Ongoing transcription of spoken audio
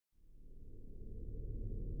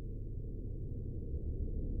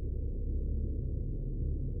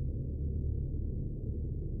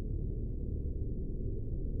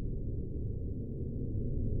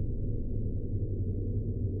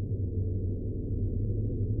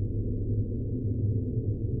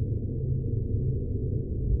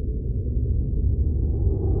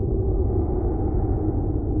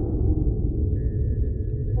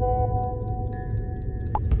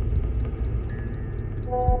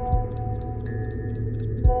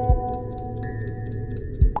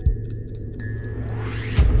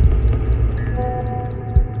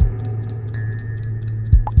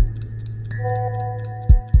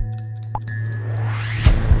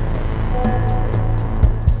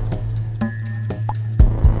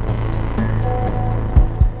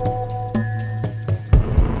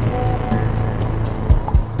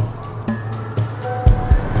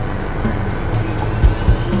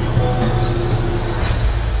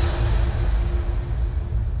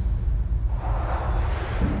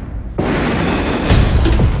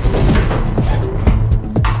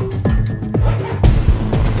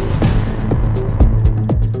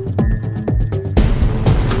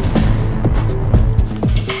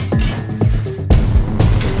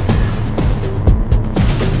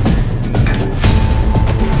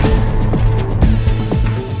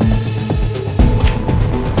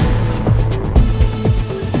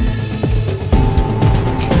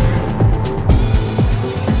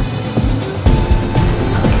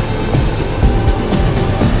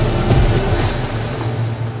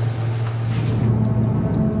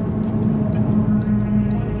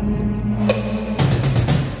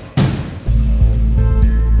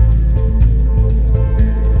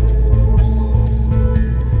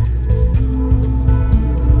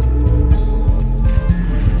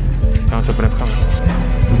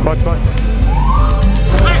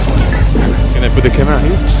camera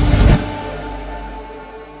here.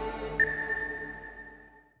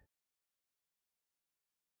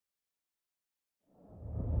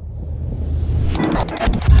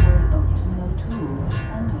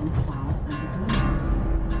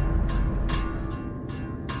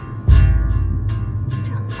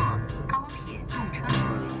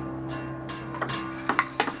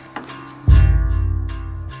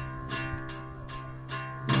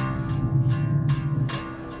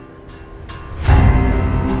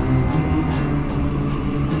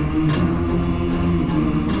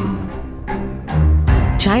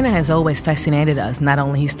 China has always fascinated us, not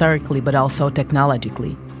only historically but also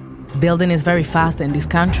technologically. Building is very fast in this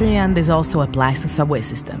country, and this also applies to subway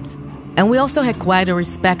systems. And we also had quite a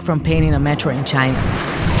respect from painting a metro in China.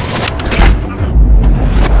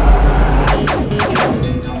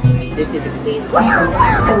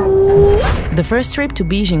 The first trip to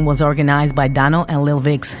Beijing was organized by Dano and Lil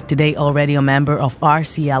Vix, today already a member of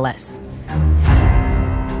RCLS.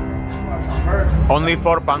 Only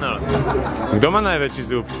 4 panels. Kto má najväčší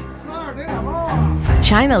zub?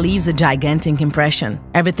 China leaves a gigantic impression.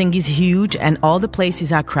 Everything is huge and all the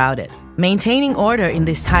places are crowded. Maintaining order in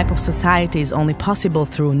this type of society is only possible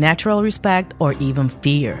through natural respect or even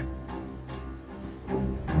fear.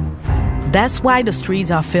 That's why the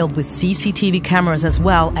streets are filled with CCTV cameras as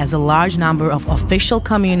well as a large number of official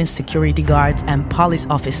communist security guards and police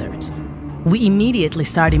officers. We immediately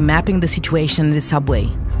started mapping the situation in the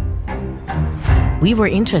subway. We were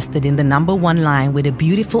interested in the #1 line with a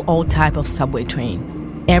beautiful old type of subway train.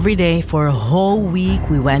 Every day for a whole week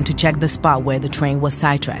we went to check the spot where the train was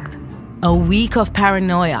sidetracked. A week of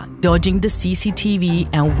paranoia, dodging the CCTV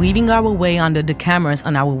and weaving our way under the cameras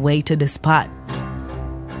on our way to the spot.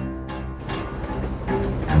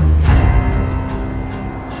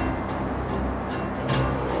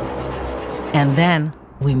 And then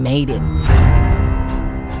we made it.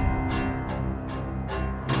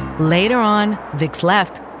 Later on, Vix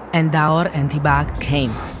left, and Daor and Tibak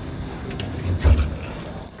came.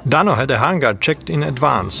 Dano had a hangar checked in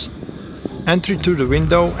advance. Entry through the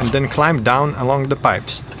window and then climbed down along the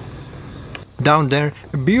pipes. Down there,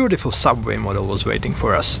 a beautiful subway model was waiting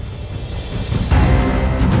for us.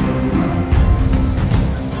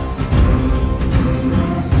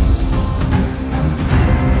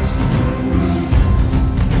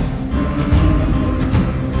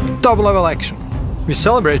 Top-level action. We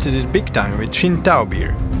celebrated it big time with Qingdao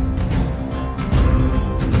beer.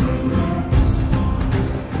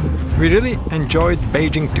 We really enjoyed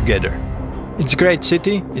Beijing together. It's a great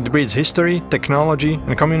city, it breeds history, technology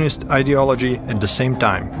and communist ideology at the same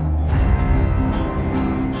time.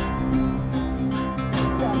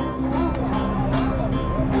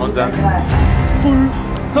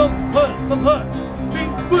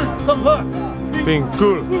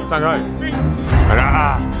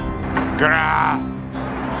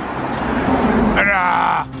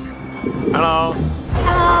 Hello.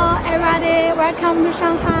 Hello, everybody. Welcome to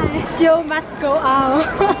Shanghai. Show must go on.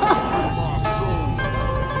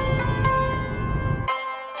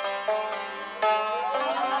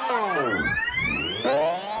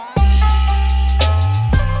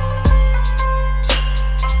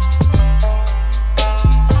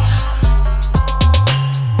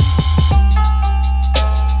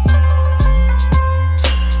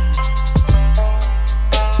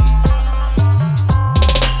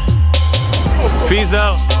 Peace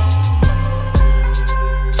out.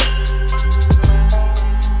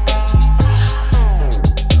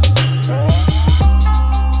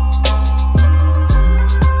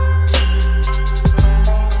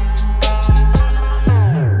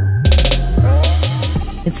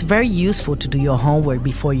 It's very useful to do your homework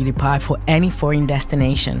before you depart for any foreign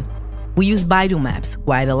destination. We use Baidu Maps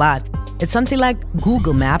quite a lot. It's something like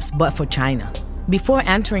Google Maps, but for China. Before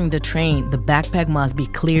entering the train, the backpack must be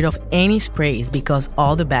cleared of any sprays because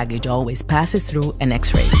all the baggage always passes through an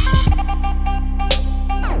X-ray.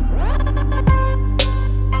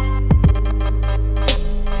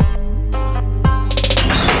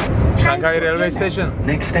 Shanghai Railway Station.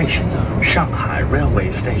 Next station, Shanghai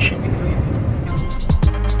Railway Station.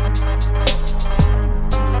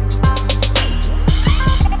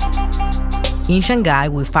 In Shanghai,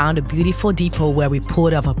 we found a beautiful depot where we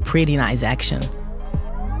pulled off a pretty nice action.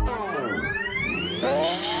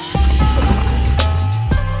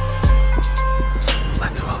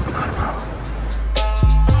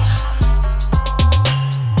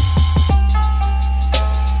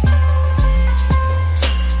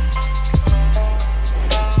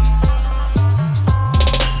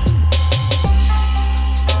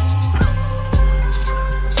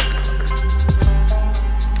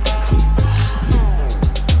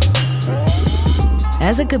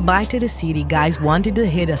 As a goodbye to the city, guys wanted to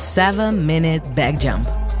hit a 7-minute back jump.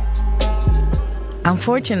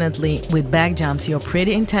 Unfortunately, with back jumps, your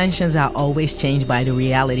pretty intentions are always changed by the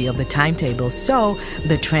reality of the timetable, so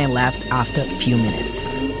the train left after a few minutes.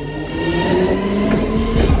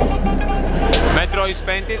 Metro is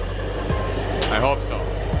painted? I hope so.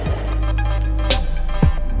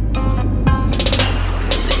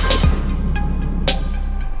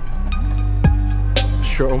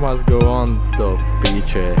 Show must go on, the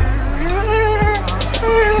beach.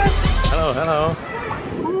 Hello, hello.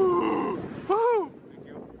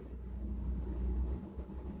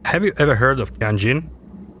 Have you ever heard of Tianjin?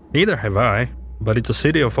 Neither have I, but it's a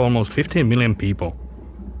city of almost 15 million people.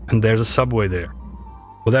 And there's a subway there.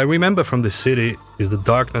 What I remember from this city is the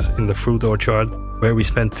darkness in the fruit orchard, where we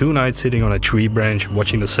spent 2 nights sitting on a tree branch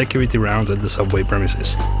watching the security rounds at the subway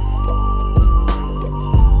premises.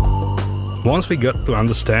 Once we got to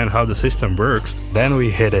understand how the system works, then we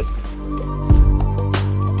hit it.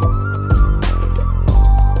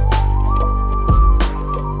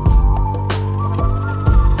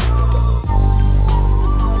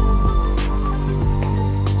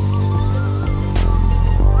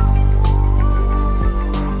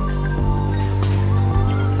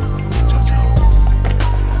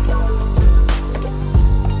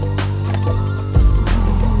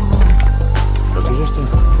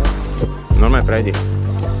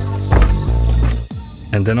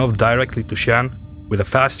 And then off directly to Xi'an with a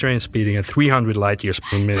fast train speeding at 300 light years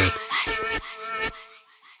per minute.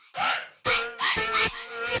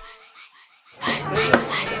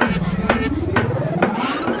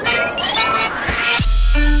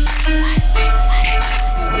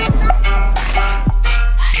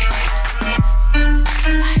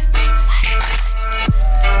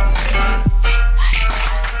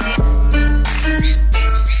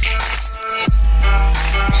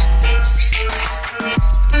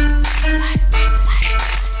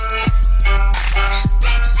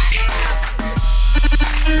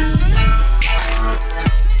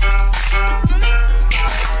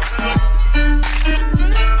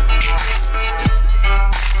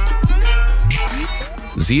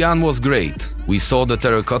 Xi'an was great. We saw the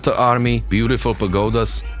Terracotta Army, beautiful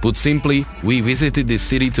pagodas. Put simply, we visited this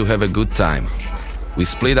city to have a good time. We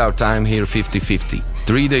split our time here 50-50.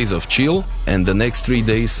 3 days of chill, and the next 3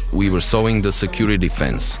 days we were sewing the security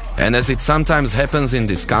fence. And as it sometimes happens in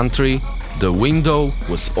this country, the window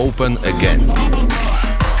was open again.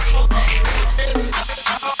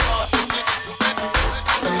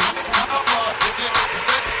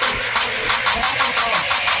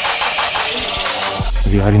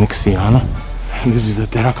 We are in Xi'an. This is the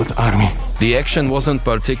Terracotta Army. The action wasn't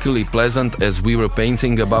particularly pleasant as we were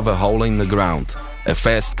painting above a hole in the ground. A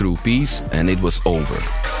fast crew piece and it was over.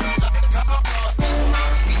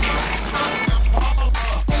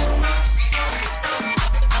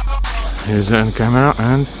 Here's the camera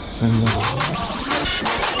and send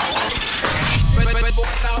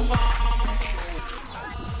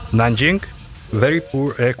Nanjing, very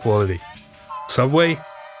poor air quality. Subway,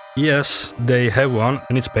 yes, they have one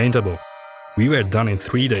and it's paintable. We were done in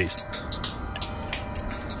 3 days.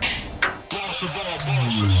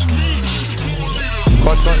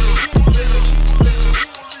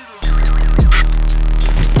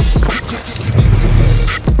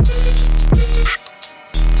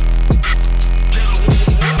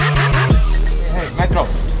 Hey, Metro!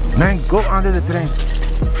 Man, go under the train.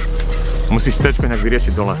 Musíš C nějak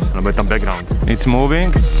vyřešit dole, nebo je tam background. It's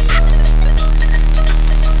moving.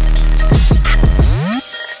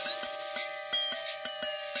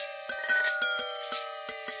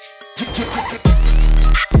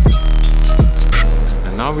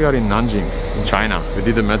 And now we are in Nanjing, in China. We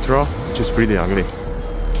did the metro, which is pretty ugly.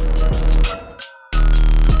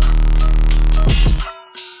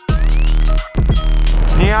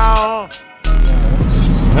 Niao!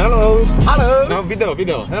 Hello. Hello! No,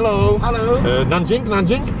 video. Hello. Hello! Nanjing.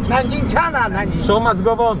 Nanjing, China, Nanjing. Show must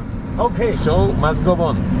go on. Okay. Show must go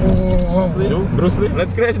on. You, Bruce Lee?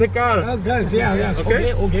 Let's crash the car. Okay, yeah.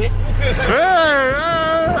 Okay. Okay. Hey!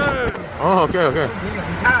 Oh, okay.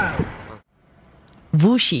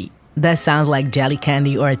 Wuxi. That sounds like jelly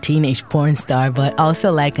candy or a teenage porn star, but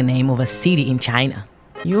also like a name of a city in China.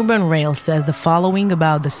 Urban Rail says the following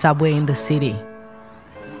about the subway in the city.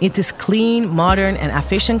 It is clean, modern, and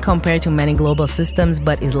efficient compared to many global systems,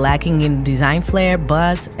 but is lacking in design flair,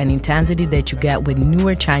 buzz, and intensity that you get with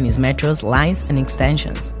newer Chinese metros, lines, and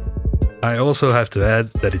extensions. I also have to add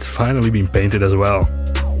that it's finally been painted as well.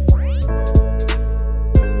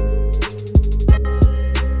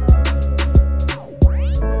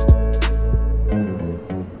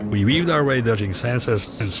 We weaved our way dodging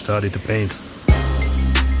sensors and started to paint.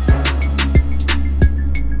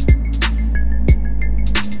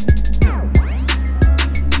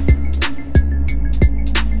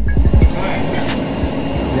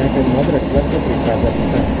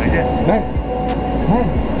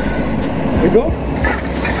 go?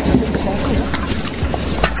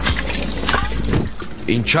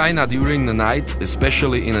 In China during the night,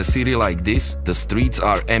 especially in a city like this, the streets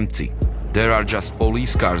are empty. There are just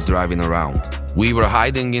police cars driving around. We were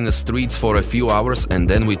hiding in the streets for a few hours and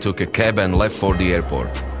then we took a cab and left for the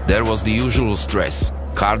airport. There was the usual stress,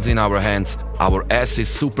 cards in our hands, our asses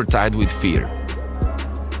super tight with fear.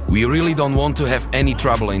 We really don't want to have any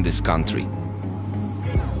trouble in this country.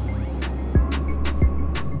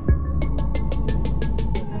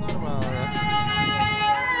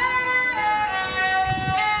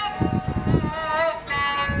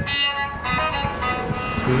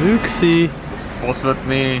 Luxi.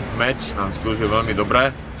 Posledný meč nám slúžil veľmi dobre.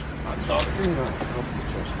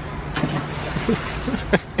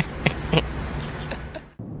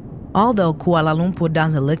 Although Kuala Lumpur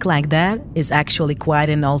doesn't look like that, it's actually quite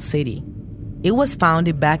an old city. It was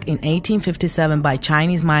founded back in 1857 by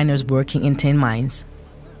Chinese miners working in tin mines.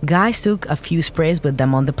 Guys took a few sprays with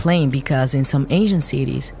them on the plane because in some Asian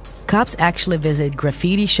cities, cops actually visit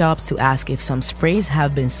graffiti shops to ask if some sprays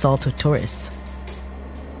have been sold to tourists.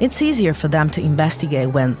 It's easier for them to investigate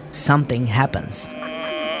when something happens.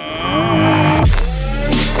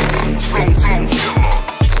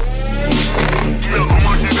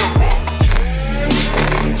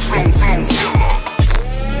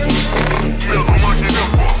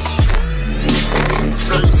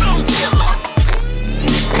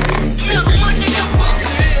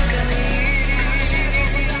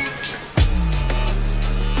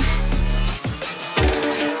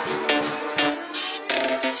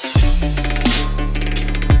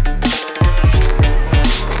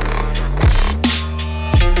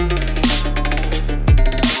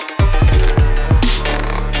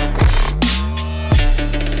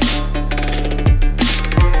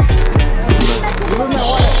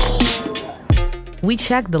 We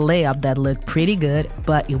checked the layup that looked pretty good,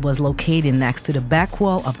 but it was located next to the back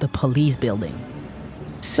wall of the police building.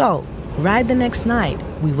 So, right the next night,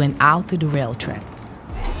 we went out to the rail track.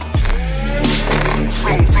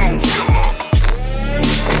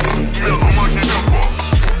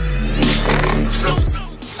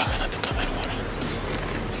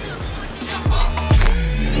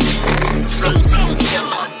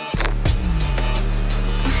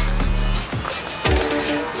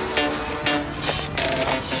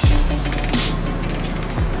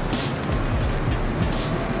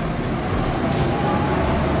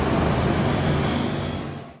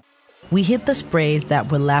 We hit the sprays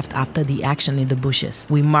that were left after the action in the bushes.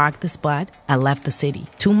 We marked the spot and left the city.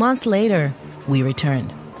 2 months later, we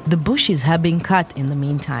returned. The bushes had been cut in the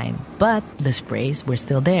meantime, but the sprays were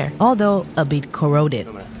still there, although a bit corroded.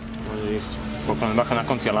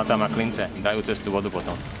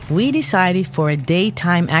 We decided for a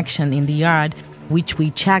daytime action in the yard, which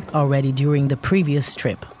we checked already during the previous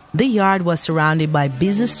trip. The yard was surrounded by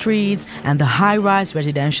busy streets and the high-rise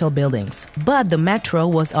residential buildings. But the metro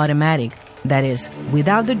was automatic, that is,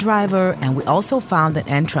 without the driver, and we also found an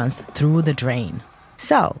entrance through the drain.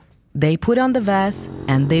 So, they put on the vest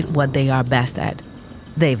and did what they are best at.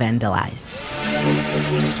 They vandalized.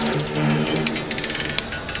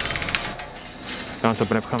 Tam sa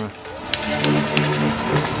prepcháme.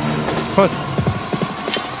 Chod.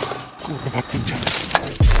 Kurva piče.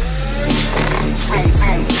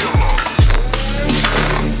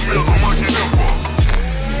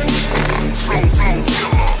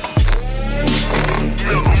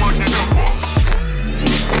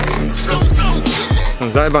 Som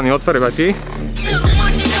zajebaný, otvorím aj ty.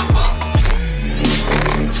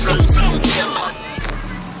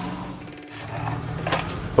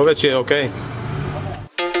 Povedz, či je OK.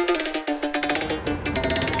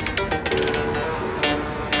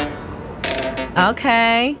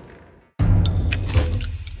 Okay.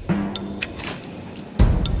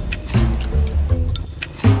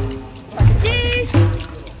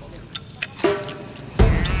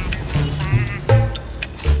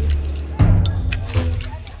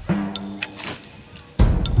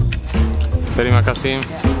 Terima kasih.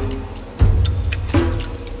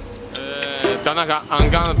 Tanaka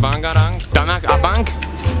Angan Bangarang. Tanak Abang.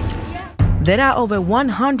 There are over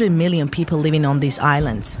 100 million people living on these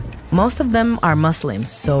islands. Most of them are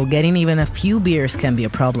Muslims, so getting even a few beers can be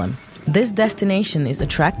a problem. This destination is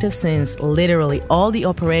attractive since literally all the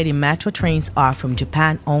operating metro trains are from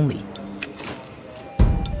Japan only.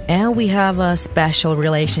 And we have a special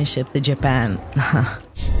relationship to Japan.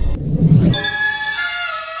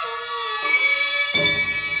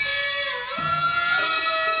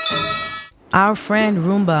 Our friend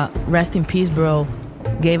Roomba, rest in peace bro,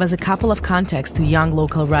 gave us a couple of contacts to young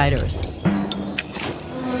local riders.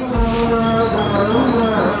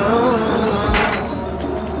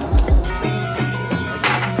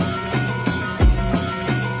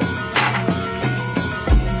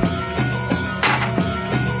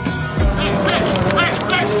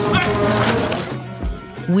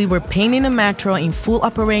 We were painting a metro in full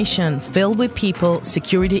operation, filled with people,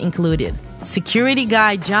 security included. Security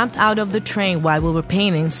guy jumped out of the train while we were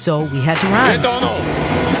painting, so we had to run.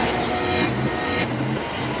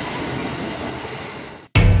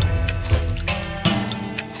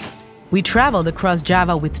 We traveled across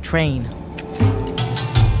Java with train.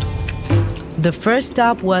 The first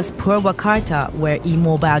stop was Purwakarta, where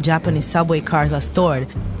immobile Japanese subway cars are stored,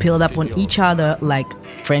 piled up on each other like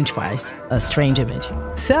French fries, a strange image.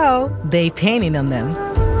 So they painted on them.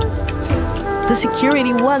 The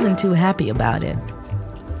security wasn't too happy about it.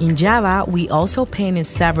 In Java, we also painted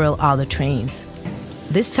several other trains.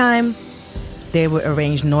 This time, they were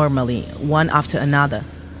arranged normally, one after another.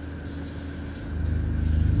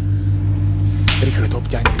 Richlto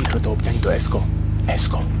obťaní to Esko.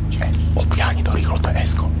 Obťaní to rýchlo, to je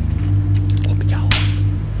Esko. Obťahu.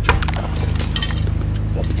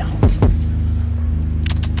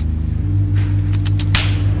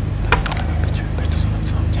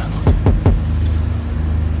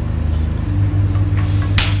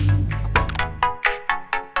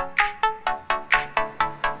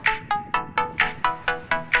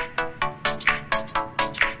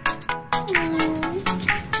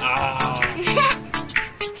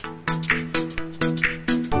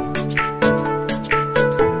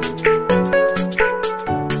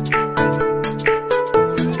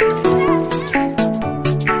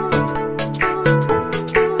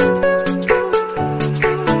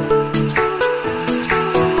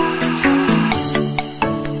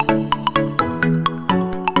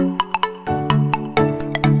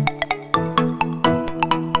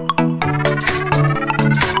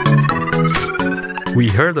 We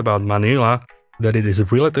heard about Manila that it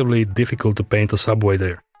is relatively difficult to paint a subway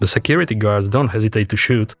there. The security guards don't hesitate to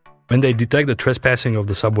shoot when they detect the trespassing of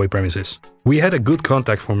the subway premises. We had a good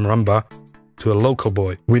contact from Ramba to a local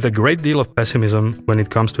boy. With a great deal of pessimism when it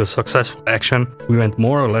comes to a successful action, we went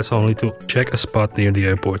more or less only to check a spot near the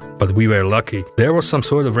airport. But we were lucky. There was some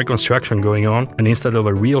sort of reconstruction going on, and instead of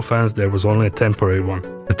a real fence, there was only a temporary one.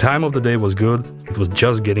 The time of the day was good, it was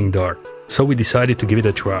just getting dark. So we decided to give it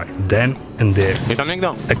a try, then and there.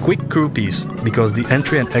 A quick crew piece, because the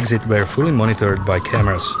entry and exit were fully monitored by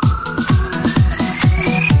cameras.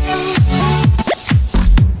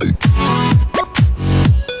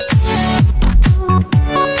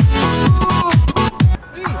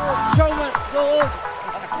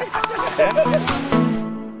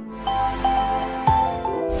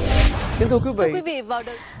 Kính thưa quý vị,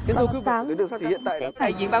 vào đường sắt thì hiện tại đã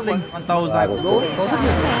đại diện ban quận con tàu dài của đố có rất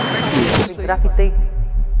nhiều graffiti.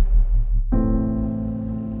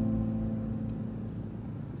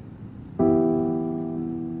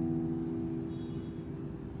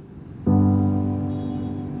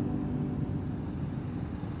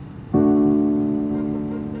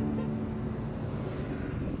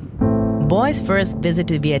 Boys first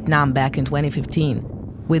visited Vietnam back in 2015.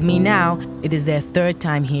 With me now, it is their third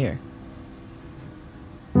time here.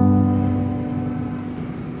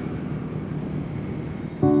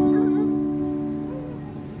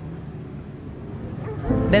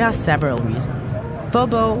 There are several reasons. Pho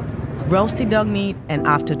bo, roasted dog meat, and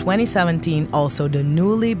after 2017, also the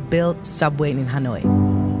newly built subway in Hanoi.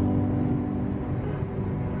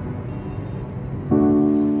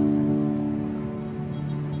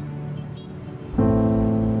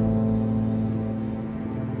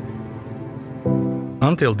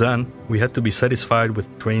 Until then, we had to be satisfied with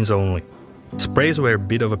trains only. Sprays were a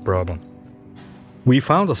bit of a problem. We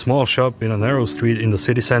found a small shop in a narrow street in the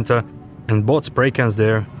city center and bought spray cans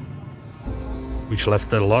there, which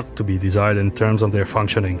left a lot to be desired in terms of their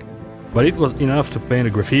functioning. But it was enough to paint a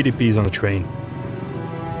graffiti piece on a train.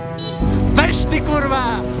 Weź ty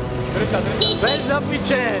kurwa! Weź do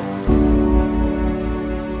picie!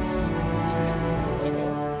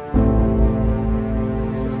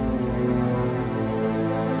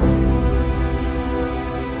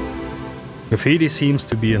 Graffiti seems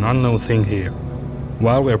to be an unknown thing here.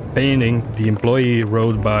 While we're painting, the employee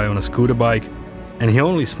rode by on a scooter bike, and he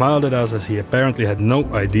only smiled at us as he apparently had no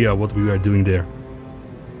idea what we were doing there.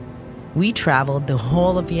 We traveled the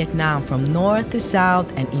whole of Vietnam from north to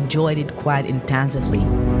south and enjoyed it quite intensively.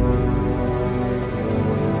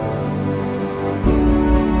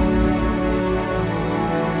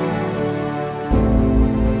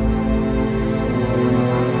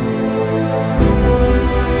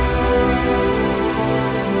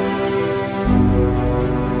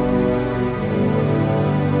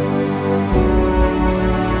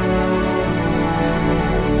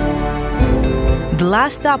 The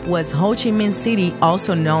last stop was Ho Chi Minh City,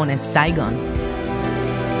 also known as Saigon.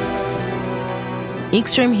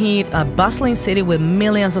 Extreme heat, a bustling city with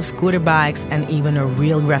millions of scooter bikes, and even a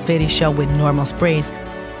real graffiti show with normal sprays,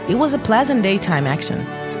 it was a pleasant daytime action.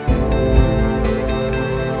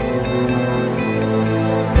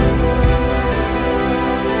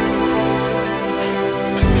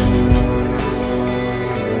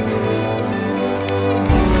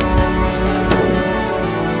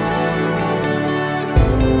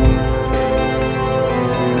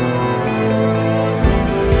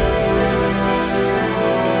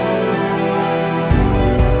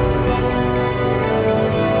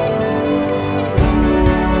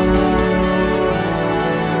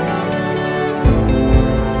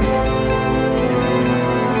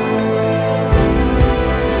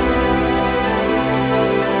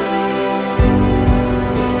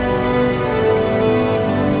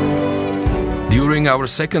 During our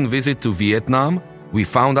second visit to Vietnam, we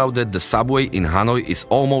found out that the subway in Hanoi is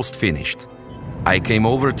almost finished. I came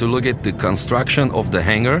over to look at the construction of the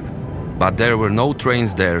hangar, but there were no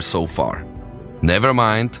trains there so far. Never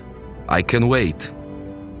mind, I can wait.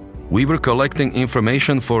 We were collecting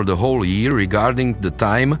information for the whole year regarding the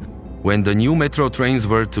time when the new metro trains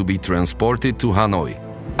were to be transported to Hanoi,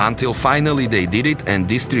 until finally they did it and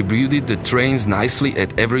distributed the trains nicely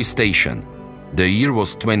at every station. The year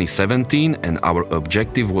was 2017 and our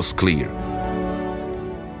objective was clear.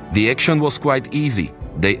 The action was quite easy.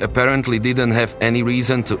 They apparently didn't have any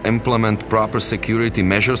reason to implement proper security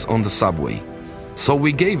measures on the subway. So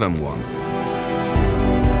we gave them one.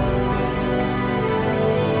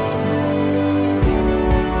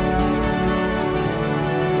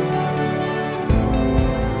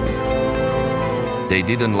 They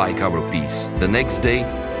didn't like our piece. The next day,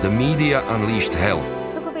 the media unleashed hell.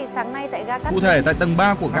 Cụ thể tại tầng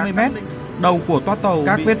 3 của ga 50 m, đầu của toa tàu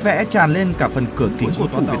các vết vẽ tràn lên cả phần cửa kính của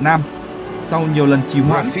tàu Việt Nam. Sau nhiều lần trì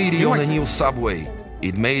hoãn, graffiti on the new subway.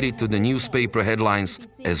 It made it to the newspaper headlines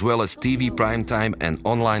as well as TV primetime and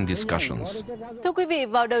online discussions. Thưa quý vị,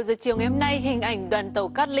 vào đầu giờ chiều ngày hôm nay, hình ảnh đoàn tàu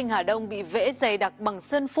Cát Linh Hà Đông bị vẽ dày đặc bằng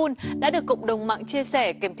sơn phun đã được cộng đồng mạng chia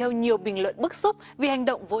sẻ kèm theo nhiều bình luận bức xúc vì hành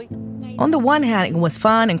động vô ích. On the one hand, it was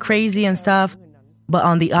fun and crazy and stuff, but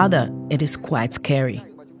on the other, it is quite scary.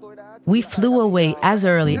 We flew away as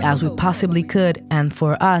early as we possibly could, and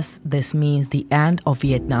for us, this means the end of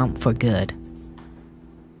Vietnam for good.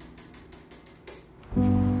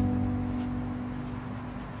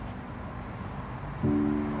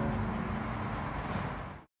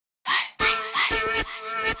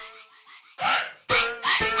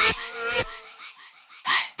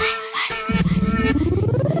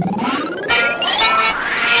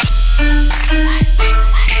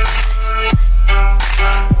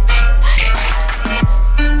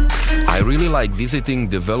 I really like visiting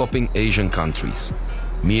developing Asian countries.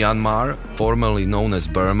 Myanmar, formerly known as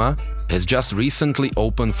Burma, has just recently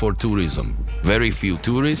opened for tourism. Very few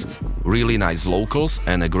tourists, really nice locals,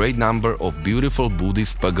 and a great number of beautiful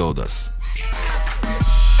Buddhist pagodas.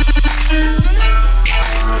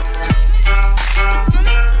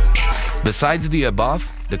 Besides the above,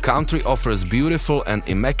 the country offers beautiful and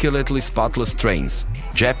immaculately spotless trains,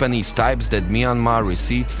 Japanese types that Myanmar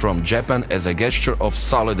received from Japan as a gesture of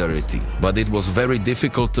solidarity. But it was very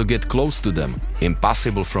difficult to get close to them,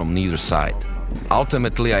 impossible from neither side.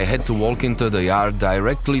 Ultimately, I had to walk into the yard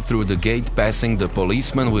directly through the gate, passing the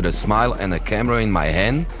policeman with a smile and a camera in my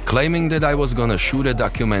hand, claiming that I was gonna shoot a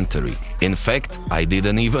documentary. In fact, I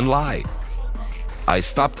didn't even lie. I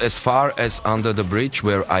stopped as far as under the bridge,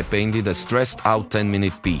 where I painted a stressed-out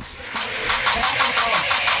 10-minute piece.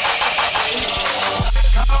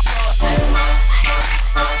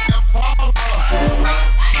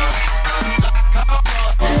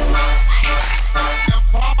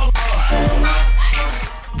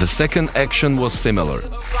 The second action was similar.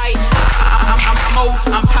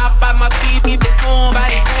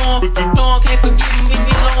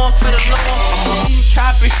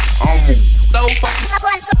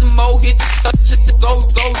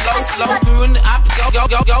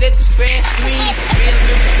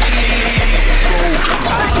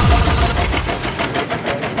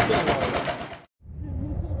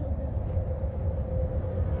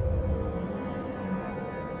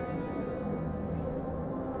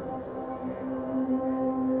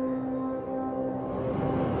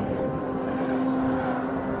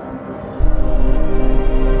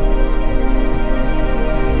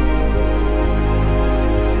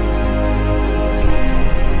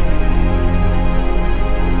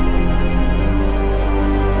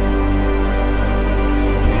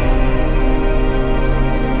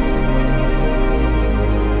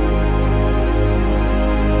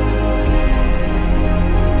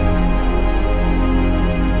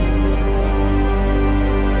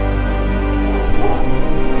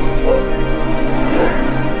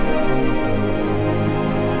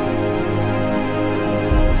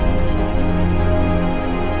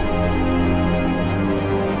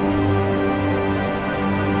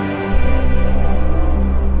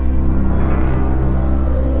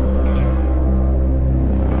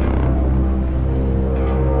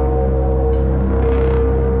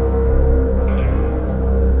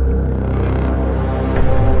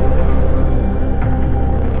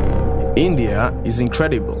 India is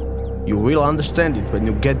incredible. You will understand it when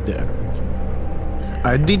you get there.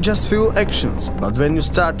 I did just few actions, but when you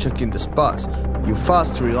start checking the spots, you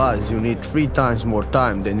fast realize you need 3 times more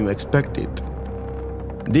time than you expected.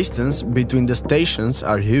 Distance between the stations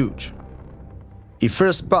are huge. If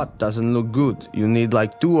first spot doesn't look good, you need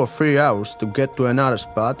like 2 or 3 hours to get to another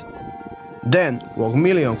spot. Then walk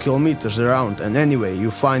million kilometers around and anyway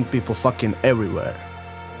you find people fucking everywhere.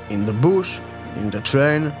 In the bush, in the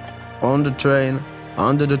train, on the train,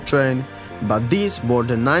 under the train, but these more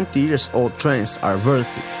than 90 years old trains are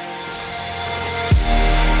worth it.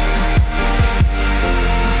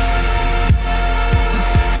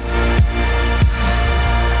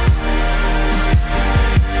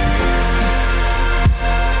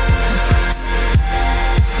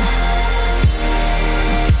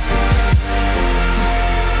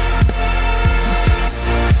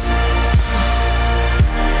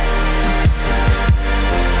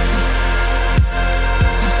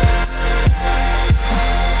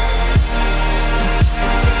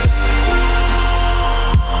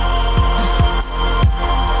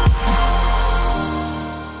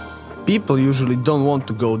 People usually don't want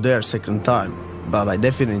to go there second time, but I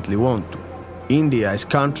definitely want to. India is a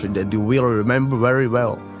country that you will remember very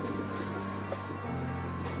well.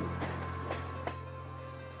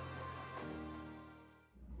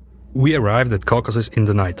 We arrived at Caucasus in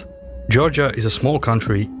the night. Georgia is a small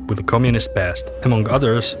country with a communist past. Among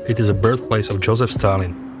others, it is a birthplace of Joseph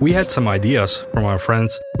Stalin. We had some ideas from our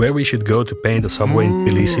friends where we should go to paint the subway in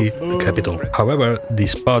Tbilisi, the capital. However,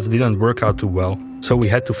 these spots didn't work out too well, so we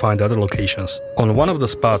had to find other locations. On one of the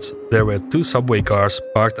spots, there were 2 subway cars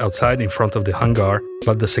parked outside in front of the hangar,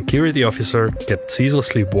 but the security officer kept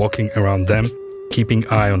ceaselessly walking around them, keeping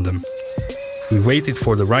eye on them. We waited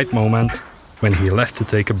for the right moment when he left to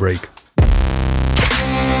take a break.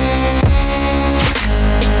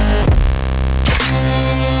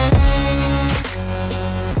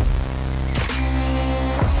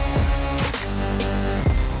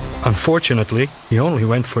 Unfortunately, he only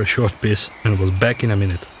went for a short piss and was back in a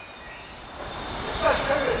minute.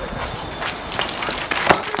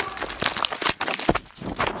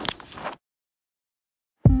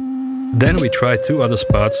 Then we tried 2 other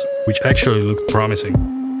spots which actually looked promising.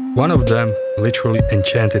 One of them literally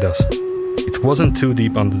enchanted us. It wasn't too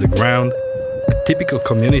deep under the ground, a typical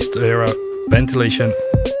communist era ventilation.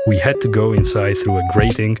 We had to go inside through a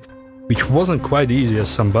grating, which wasn't quite easy as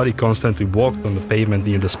somebody constantly walked on the pavement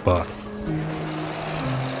near the spot.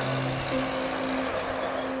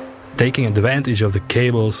 Taking advantage of the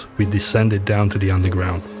cables, we descended down to the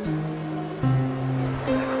underground.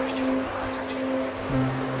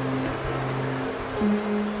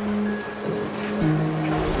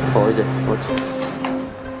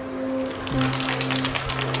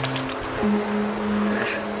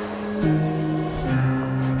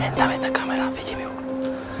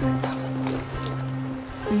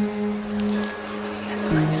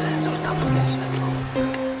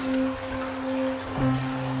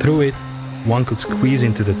 Through it, one could squeeze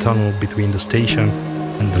into the tunnel between the station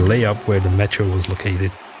and the layup where the metro was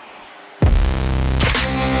located.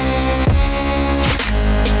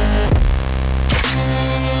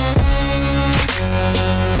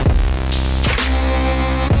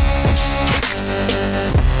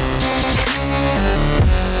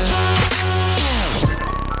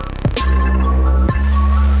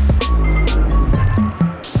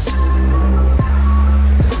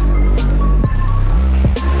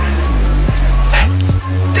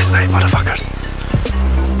 Motherfuckers.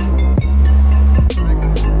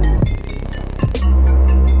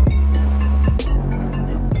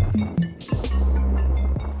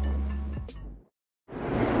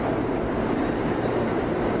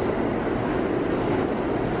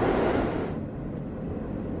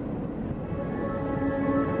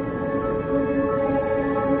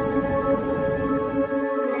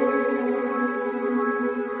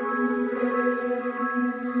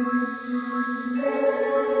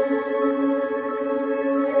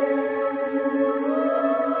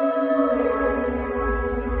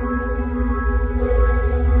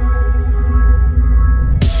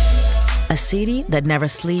 A city that never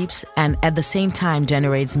sleeps and at the same time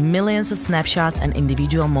generates millions of snapshots and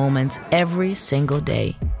individual moments every single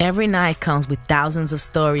day. Every night comes with thousands of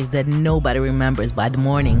stories that nobody remembers by the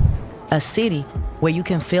morning. A city where you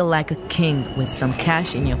can feel like a king with some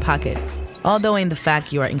cash in your pocket, although in the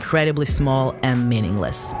fact you are incredibly small and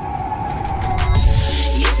meaningless.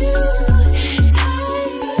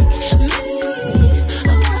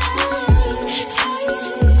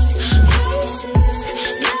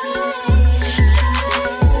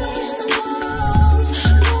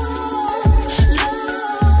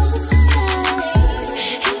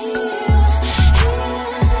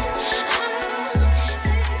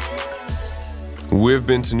 We have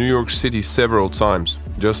been to New York City several times,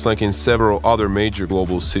 just like in several other major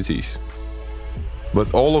global cities.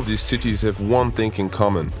 But all of these cities have one thing in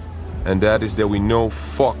common, and that is that we know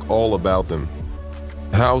fuck all about them.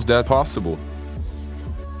 How's that possible?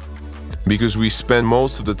 Because we spend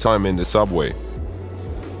most of the time in the subway.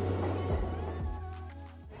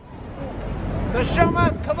 The show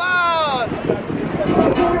must come on!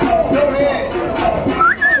 Go ahead!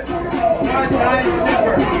 One-time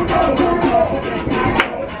snipper!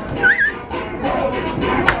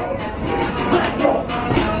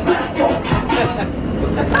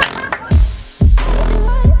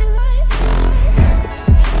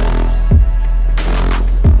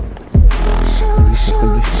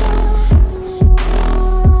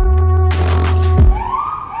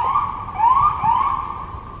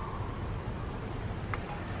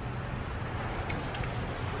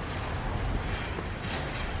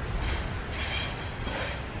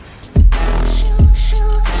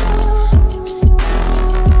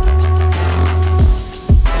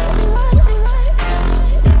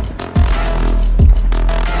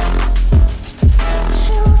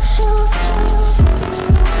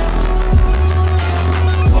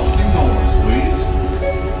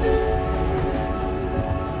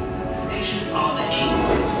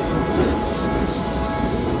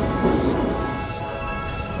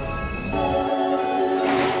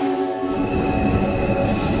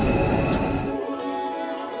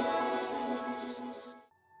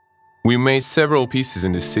 We made several pieces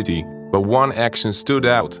in the city, but one action stood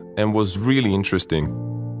out and was really interesting.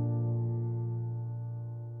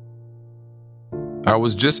 I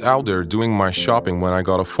was just out there doing my shopping when I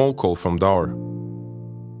got a phone call from Daur.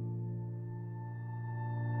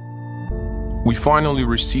 We finally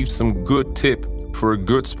received some good tip for a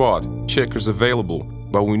good spot, checkers available,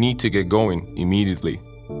 but we need to get going immediately.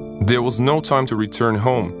 There was no time to return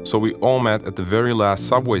home, so we all met at the very last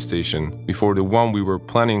subway station before the one we were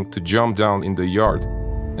planning to jump down in the yard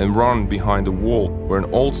and run behind the wall where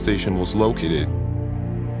an old station was located.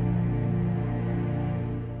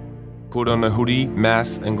 Put on a hoodie,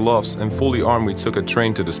 mask and gloves, and fully armed we took a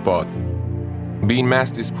train to the spot. Being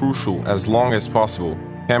masked is crucial as long as possible.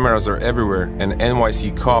 Cameras are everywhere and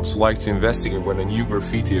NYC cops like to investigate when a new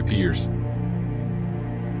graffiti appears.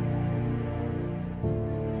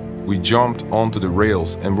 We jumped onto the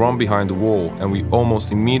rails and ran behind the wall, and we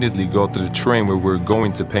almost immediately got to the train where we were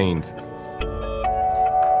going to paint.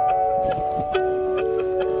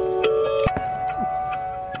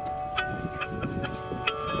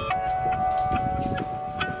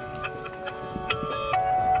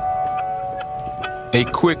 A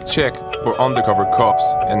quick check for undercover cops,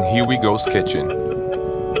 and here we go sketching.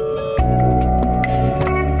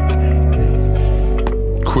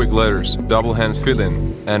 Quick letters, double hand fill-in,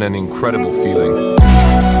 and an incredible feeling.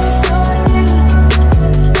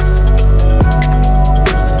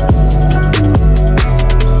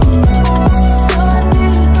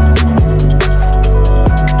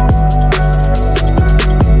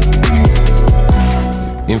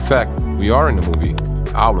 In fact, we are in the movie,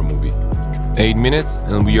 our movie. 8 minutes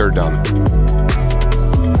and we are done.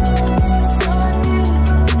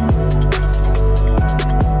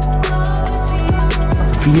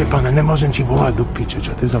 Wie pan, nie możemy ci wołać do picia,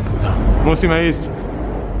 čo ty zabuda. Musíme ísť.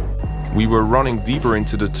 We were running deeper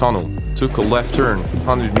into the tunnel, took a left turn,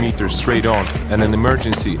 100 meters straight on, and an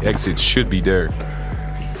emergency exit should be there.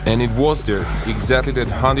 And it was there, exactly that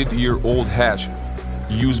 100-year-old hatch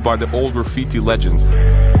used by the old graffiti legends.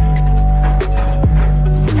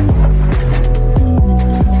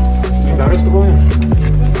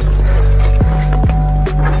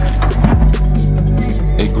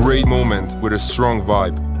 A great moment with a strong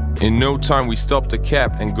vibe. In no time we stopped the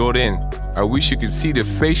cab and got in. I wish you could see the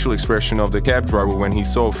facial expression of the cab driver when he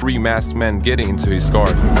saw 3 masked men getting into his car.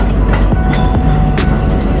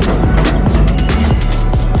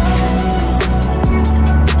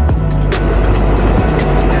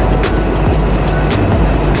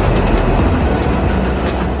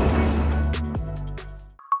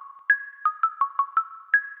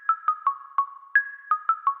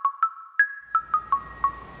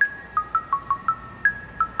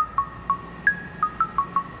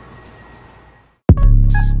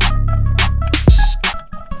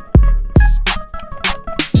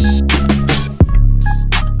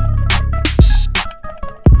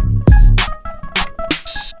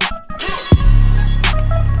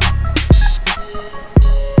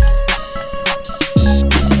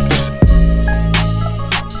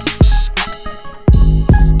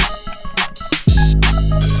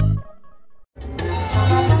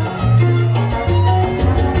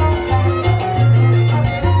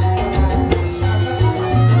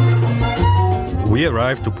 We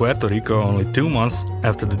arrived to Puerto Rico only 2 months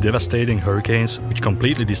after the devastating hurricanes which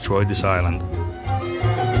completely destroyed this island.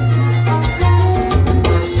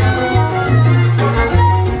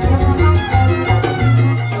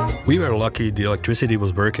 We were lucky the electricity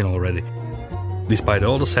was working already. Despite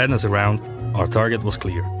all the sadness around, our target was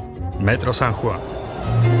clear: Metro San Juan.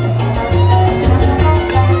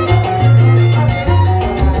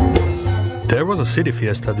 There was a city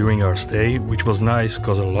fiesta during our stay, which was nice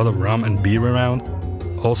because a lot of rum and beer around,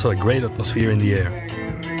 also a great atmosphere in the air.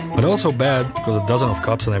 But also bad because a dozen of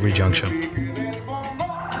cops on every junction.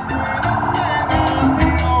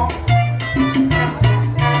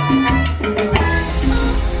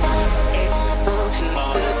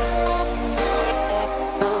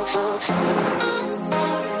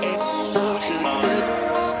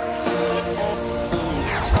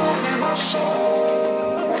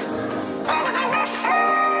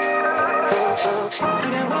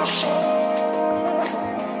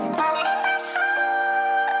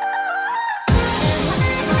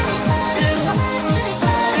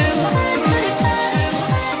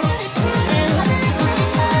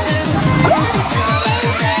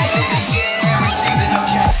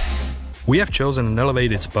 We have chosen an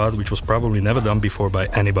elevated spot which was probably never done before by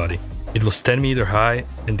anybody. It was 10 meters high,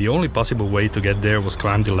 and the only possible way to get there was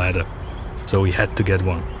climb the ladder. So we had to get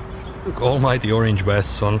one. Took almighty orange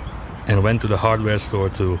vests on and went to the hardware store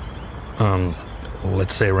to,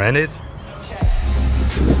 let's say, rent it.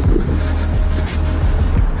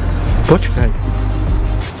 Počkaj.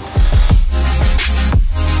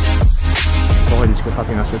 Pohodičko,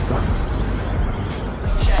 chlapi na všetko.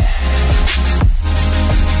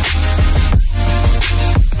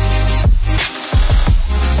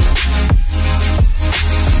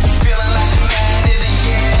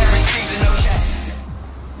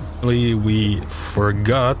 We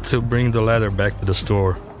forgot to bring the ladder back to the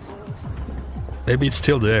store. Maybe it's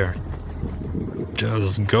still there.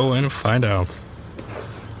 Just go and find out.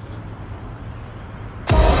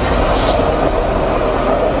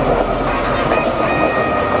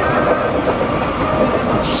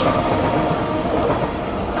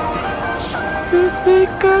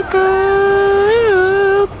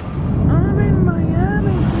 I'm in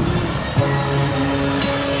Miami.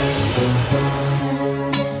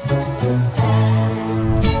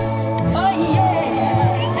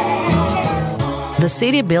 The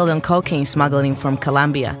city built on cocaine smuggling from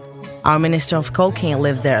Colombia. Our Minister of Cocaine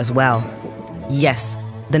lives there as well. Yes,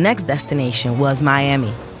 the next destination was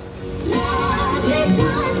Miami.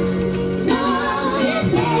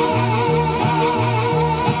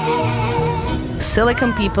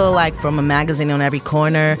 Silicon people like from a magazine on every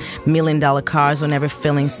corner, $1 million cars on every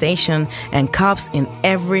filling station, and cops in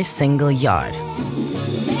every single yard.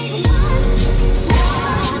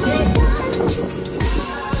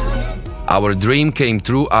 Our dream came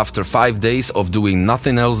true after 5 days of doing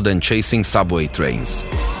nothing else than chasing subway trains.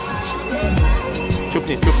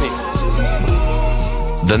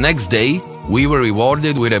 The next day, we were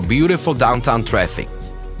rewarded with a beautiful downtown traffic.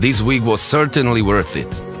 This week was certainly worth it.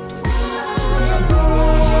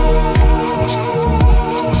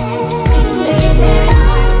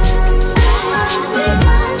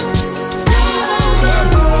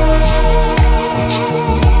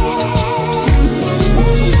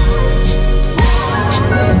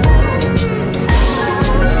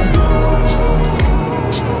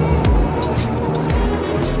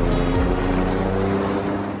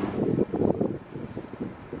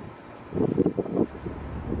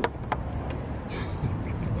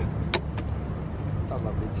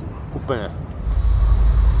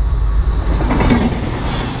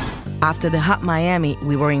 After the hot Miami,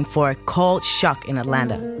 we were in for a cold shock in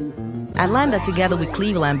Atlanta. Atlanta, together with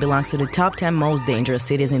Cleveland, belongs to the top 10 most dangerous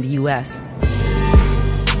cities in the US.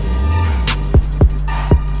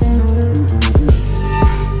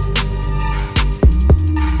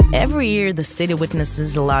 Every year, the city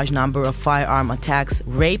witnesses a large number of firearm attacks,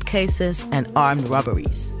 rape cases, and armed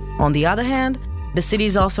robberies. On the other hand, the city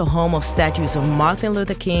is also home of statues of Martin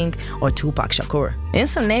Luther King or Tupac Shakur. In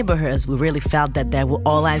some neighborhoods, we really felt that there were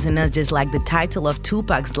all eyes on us, just like the title of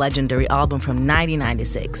Tupac's legendary album from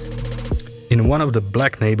 1996. In one of the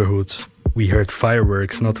black neighborhoods, we heard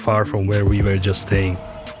fireworks not far from where we were just staying.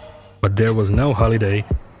 But there was no holiday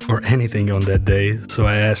or anything on that day, so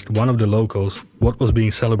I asked one of the locals what was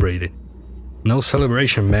being celebrated. No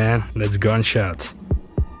celebration, man, that's gunshots.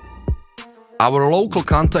 Our local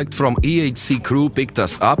contact from EHC crew picked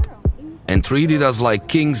us up and treated us like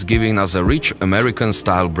kings, giving us a rich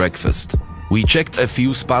American-style breakfast. We checked a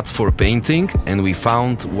few spots for painting and we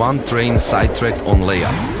found one train sidetracked on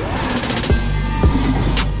layup.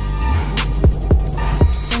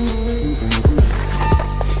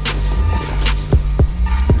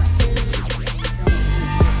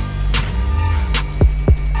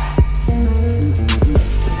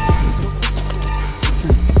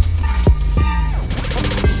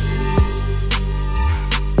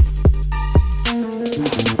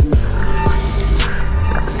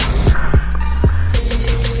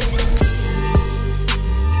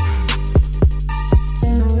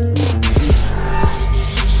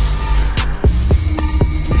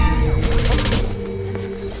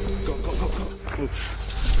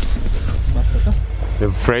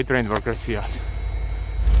 The freight train workers see us.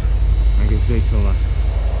 I guess they saw us.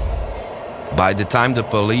 By the time the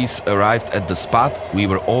police arrived at the spot, we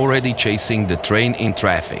were already chasing the train in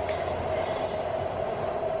traffic.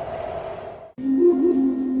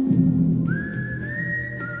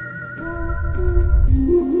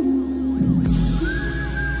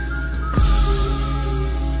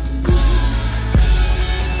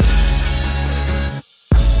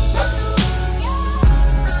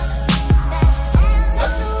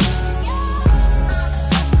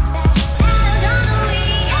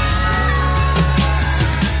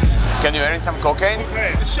 Can you earn some cocaine?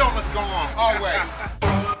 The show must go on, always.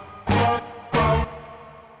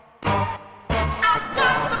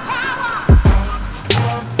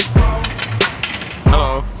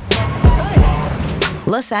 Hello.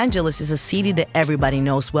 Los Angeles is a city that everybody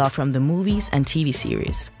knows well from the movies and TV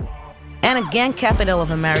series. And a gang capital of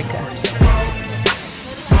America.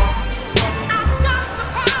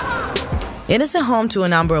 It is a home to a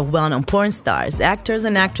number of well-known porn stars, actors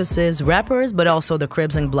and actresses, rappers, but also the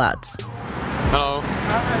Crips and Bloods. Hello.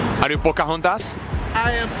 Are you Pocahontas?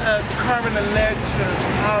 I am Carmen Electra,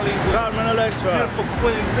 Hollywood. Carmen Electra. Beautiful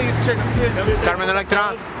queen. Please take a picture. Carmen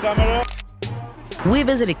Electra. We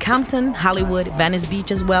visited Compton, Hollywood, Venice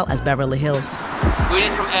Beach, as well as Beverly Hills. We're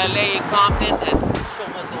just from LA and Compton, and the show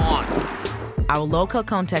must go on. Our local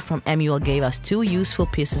contact from MUL gave us 2 useful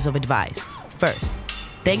pieces of advice. First,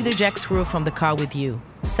 take the jack screw from the car with you.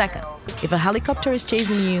 Second, if a helicopter is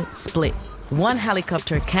chasing you, split. One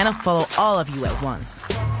helicopter cannot follow all of you at once.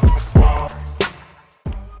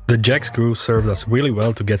 The jack screw served us really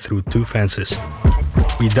well to get through 2 fences.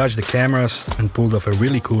 We dodged the cameras and pulled off a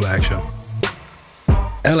really cool action.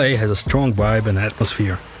 LA has a strong vibe and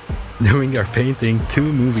atmosphere. During our painting, 2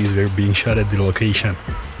 movies were being shot at the location.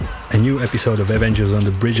 A new episode of Avengers on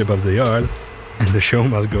the bridge above the yard, and the show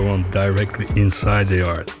must go on directly inside the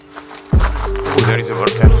yard. Ooh, there is a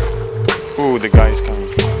worker. Ooh, the guy is coming.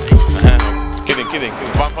 No. Kidding.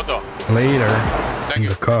 One photo. Later, in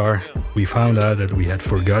the car, we found out that we had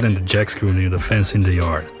forgotten the jack screw near the fence in the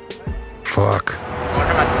yard. Fuck.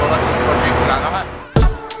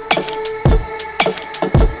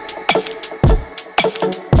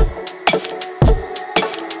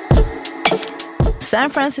 San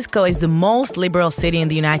Francisco is the most liberal city in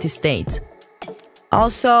the United States.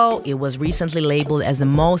 Also, it was recently labeled as the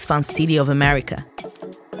most fun city of America.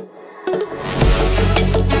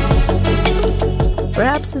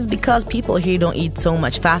 Perhaps it's because people here don't eat so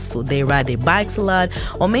much fast food, they ride their bikes a lot,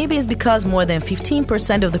 or maybe it's because more than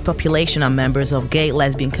 15% of the population are members of gay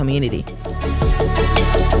lesbian community.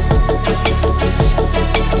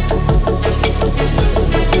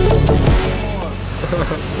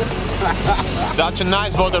 Such a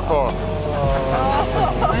nice waterfall.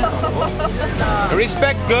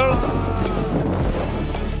 Respect, girl.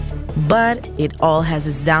 But it all has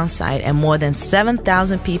its downside, and more than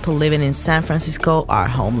 7,000 people living in San Francisco are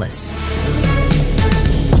homeless.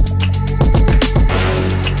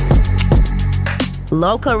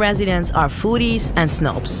 Local residents are foodies and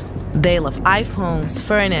snobs. They love iPhones,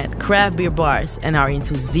 Fernet, craft beer bars, and are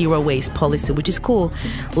into zero waste policy, which is cool.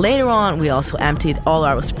 Later on, we also emptied all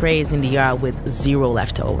our sprays in the yard with 0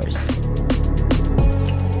 leftovers.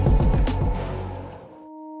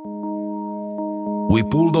 We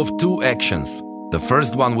pulled off 2 actions. The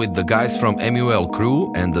first one with the guys from MUL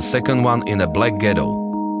crew and the second one in a black ghetto.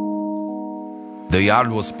 The yard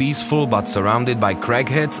was peaceful but surrounded by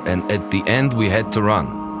crackheads, and at the end we had to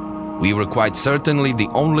run. We were quite certainly the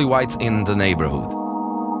only whites in the neighborhood.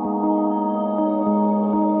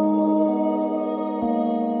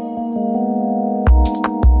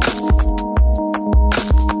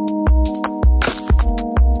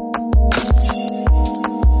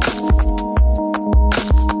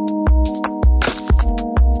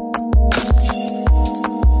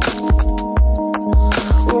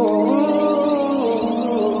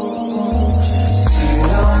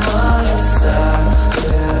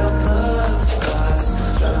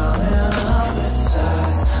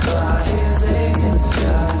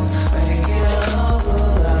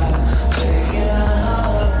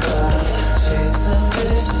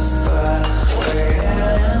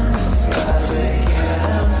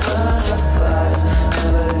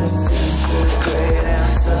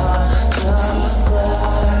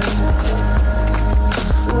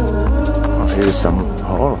 Some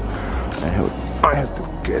hole. I have to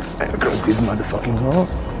get across this motherfucking hole.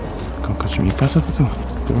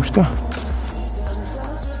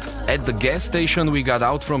 At the gas station we got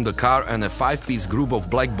out from the car and a 5-piece group of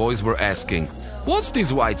black boys were asking, "What's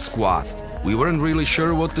this white squad?" We weren't really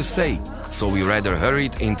sure what to say, so we rather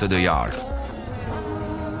hurried into the yard.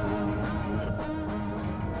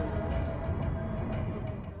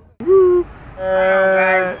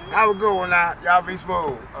 a good one now. Y'all be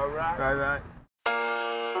smooth. All right. Right, right.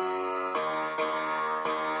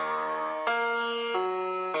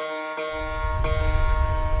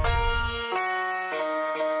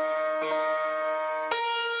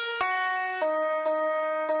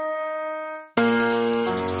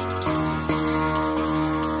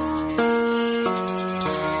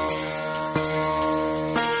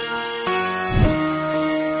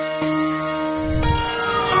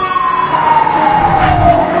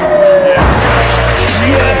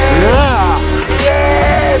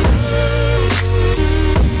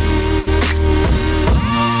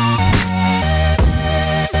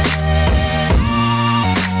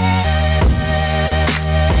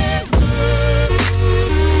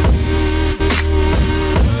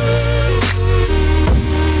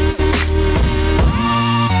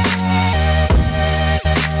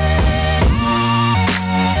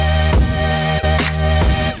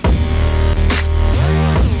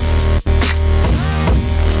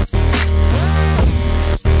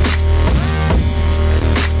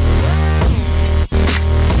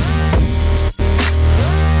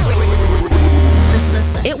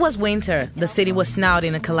 It was winter. The city was snowed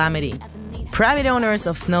in a calamity. Private owners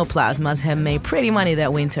of snowplows must have made pretty money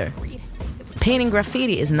that winter. Painting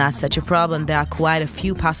graffiti is not such a problem. There are quite a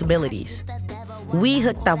few possibilities. We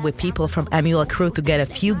hooked up with people from MUL crew to get a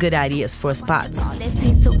few good ideas for spots.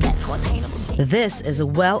 This is a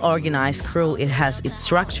well-organized crew. It has its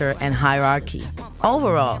structure and hierarchy.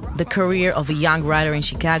 Overall, the career of a young writer in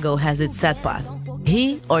Chicago has its set path.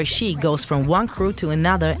 He or she goes from one crew to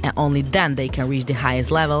another, and only then they can reach the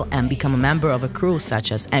highest level and become a member of a crew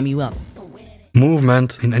such as MUL.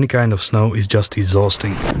 Movement in any kind of snow is just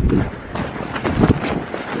exhausting.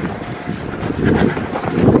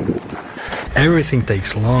 Everything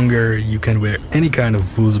takes longer, you can wear any kind of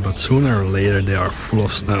boots, but sooner or later they are full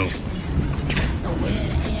of snow.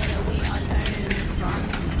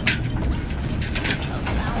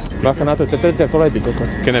 Can I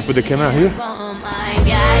put the camera here?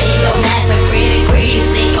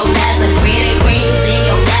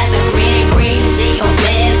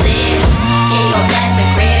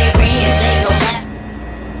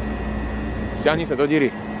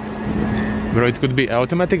 Bro, it could be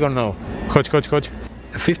automatic or no? A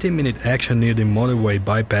 15-minute action near the motorway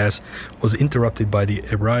bypass was interrupted by the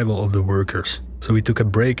arrival of the workers. So we took a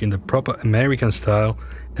break in the proper American style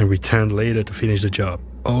and returned later to finish the job.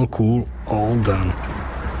 All cool, all done.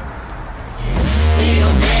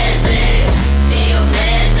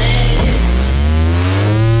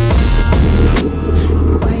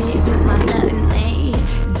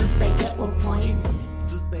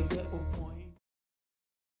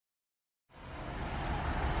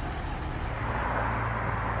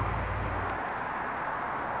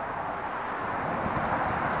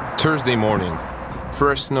 Thursday morning,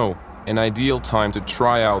 fresh snow, an ideal time to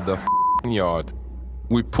try out the yard.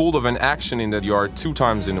 We pulled off an action in that yard 2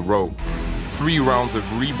 times in a row. 3 rounds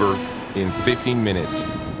of rebirth in 15 minutes.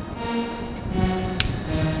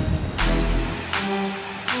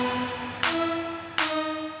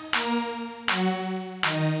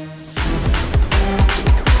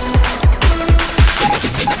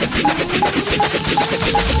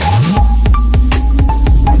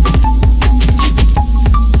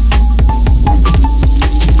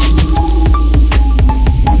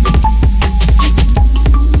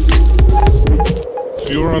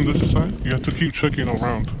 You're on this side. You have to keep checking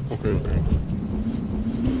around. Okay, okay.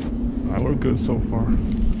 Alright, we're good so far.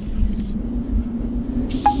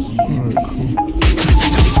 Alright, cool.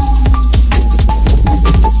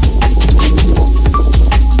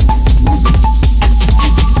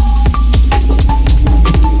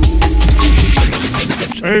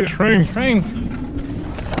 Hey, train!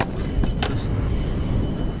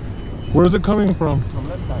 Where's it coming from? From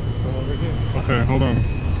left side, from over here. Okay, hold on.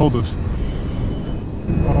 Hold this.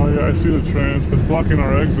 Oh yeah, I see the train. It's blocking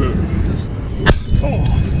our exit. Oh,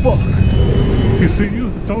 fuck. He see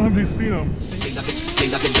you? Tell him he's seen him.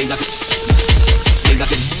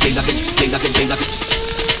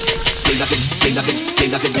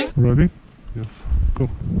 Ready? Yes. Go.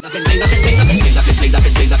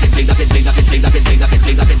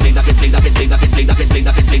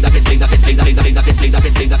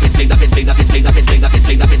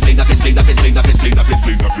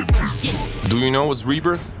 Do you know what's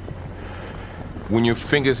rebirth? When your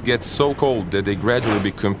fingers get so cold that they gradually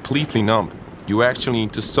become completely numb, you actually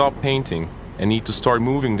need to stop painting and need to start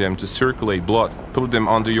moving them to circulate blood. Put them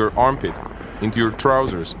under your armpit, into your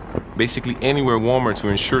trousers, basically anywhere warmer to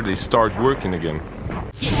ensure they start working again.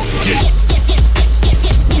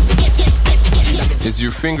 As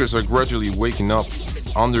your fingers are gradually waking up,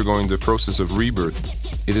 undergoing the process of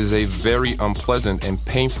rebirth, it is a very unpleasant and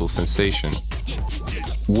painful sensation.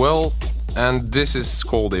 Well, and this is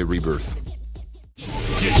called a rebirth.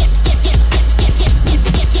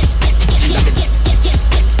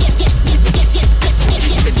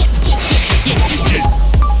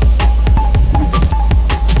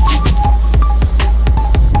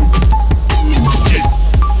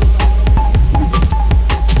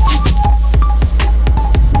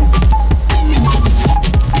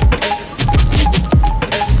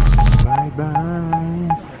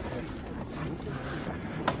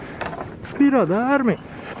 Darmi.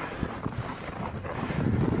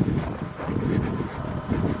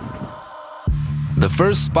 The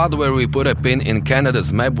first spot where we put a pin in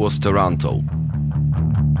Canada's map was Toronto.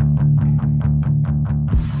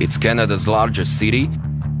 It's Canada's largest city,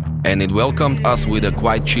 and it welcomed us with a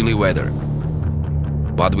quite chilly weather.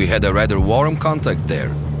 But we had a rather warm contact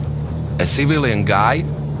there. A civilian guy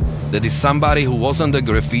that is somebody who wasn't a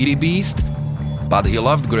graffiti beast, but he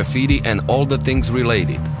loved graffiti and all the things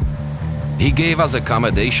related. He gave us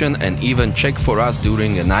accommodation and even checked for us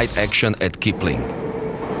during a night action at Kipling.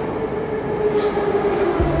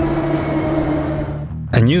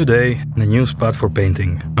 A new day and a new spot for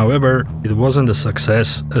painting. However, it wasn't a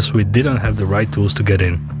success as we didn't have the right tools to get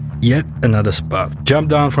in. Yet another spot. Jump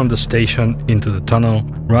down from the station into the tunnel,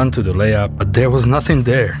 run to the layup, but there was nothing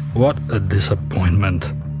there. What a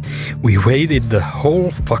disappointment. We waited the whole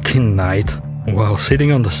fucking night while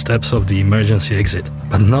sitting on the steps of the emergency exit,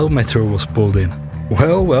 but no metro was pulled in.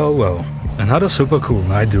 Well, well, well, another super cool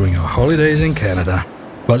night during our holidays in Canada.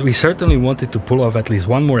 But we certainly wanted to pull off at least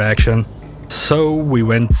one more action, so we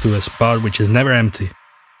went to a spot which is never empty,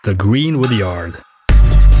 the Greenwood Yard.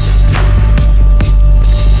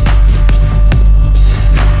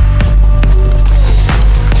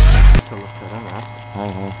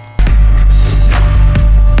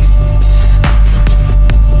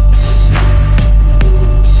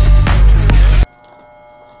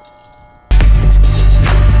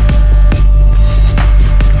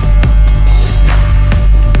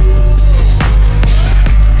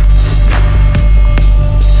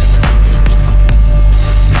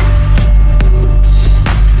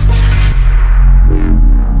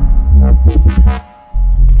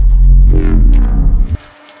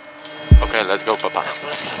 Let's go, Papa. Let's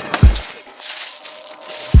go.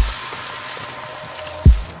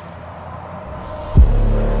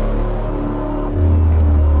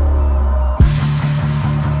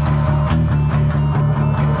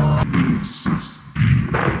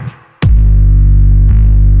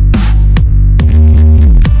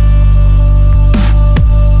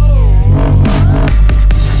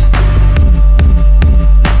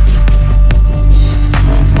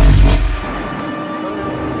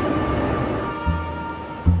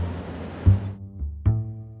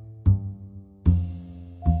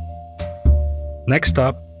 Next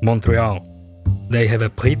up, Montreal. They have a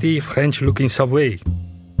pretty French-looking subway,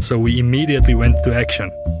 so we immediately went to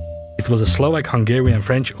action. It was a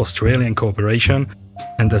Slovak-Hungarian-French-Australian cooperation,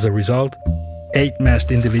 and as a result, 8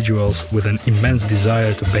 masked individuals with an immense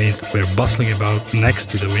desire to paint were bustling about next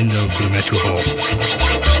to the window to the metro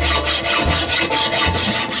hall.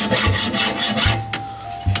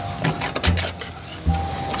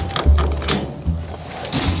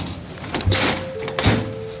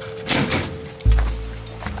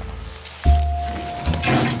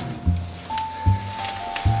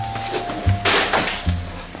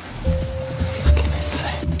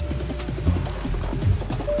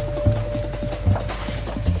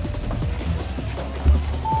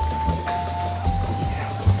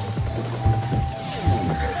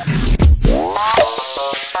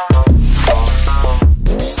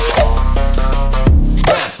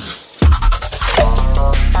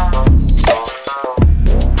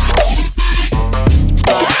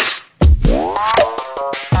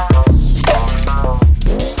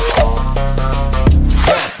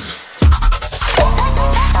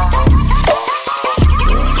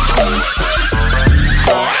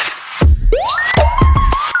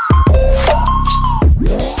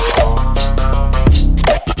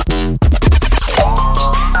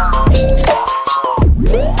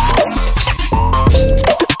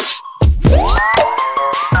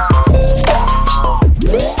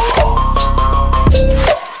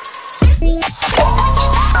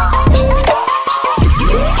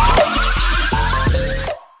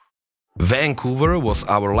 Vancouver was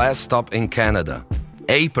our last stop in Canada.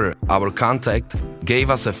 Aper, our contact, gave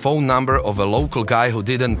us a phone number of a local guy who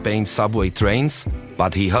didn't paint subway trains,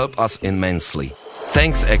 but he helped us immensely.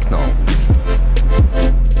 Thanks, Ekno.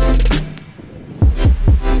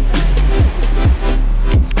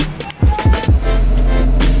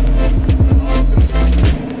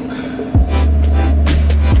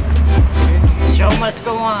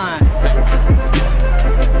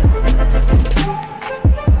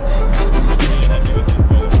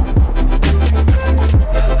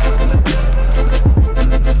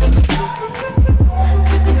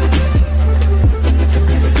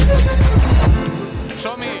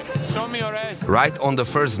 Right on the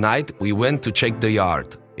first night, we went to check the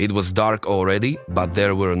yard. It was dark already, but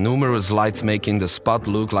there were numerous lights making the spot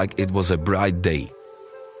look like it was a bright day.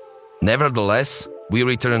 Nevertheless, we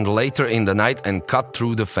returned later in the night and cut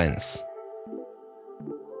through the fence.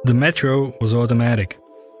 The metro was automatic.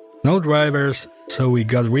 No drivers, so we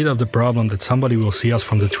got rid of the problem that somebody will see us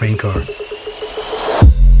from the train car.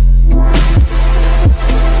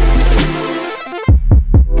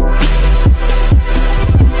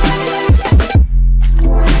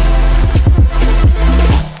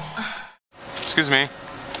 Excuse me.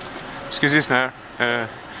 Excuse me, sir.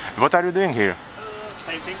 What are you doing here?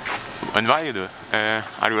 Painting. And why you do?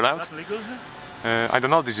 Are you allowed? Not legal I here? don't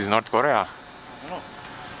know, this is North Korea. No.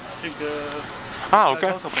 I think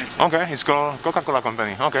okay. Okay, it's called Coca-Cola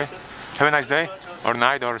Company. Okay. Have a nice day, or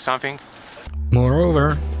night, or something.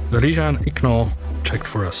 Moreover, Rija and Iknol checked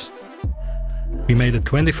for us. We made a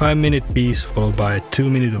 25-minute piece followed by a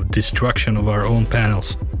 2-minute of destruction of our own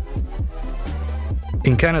panels.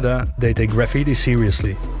 In Canada, they take graffiti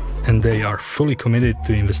seriously, and they are fully committed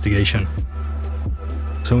to investigation.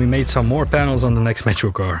 So we made some more panels on the next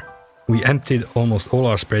metro car. We emptied almost all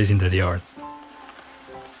our sprays in that yard.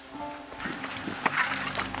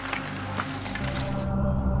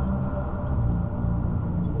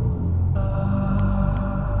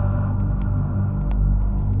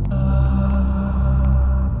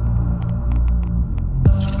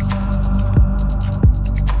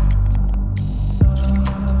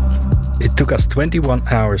 It took us 21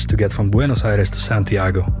 hours to get from Buenos Aires to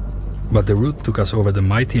Santiago, but the route took us over the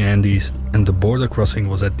mighty Andes and the border crossing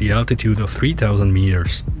was at the altitude of 3,000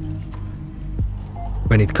 meters.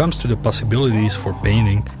 When it comes to the possibilities for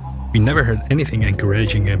painting, we never heard anything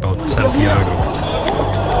encouraging about Santiago.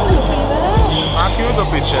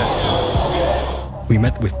 We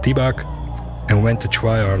met with Tibak and went to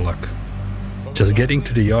try our luck. Just getting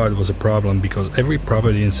to the yard was a problem because every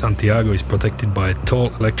property in Santiago is protected by a tall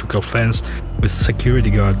electrical fence with security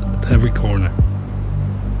guard at every corner.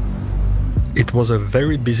 It was a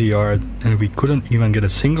very busy yard and we couldn't even get a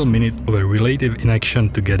single minute of a relative inaction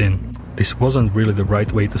to get in. This wasn't really the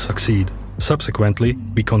right way to succeed. Subsequently,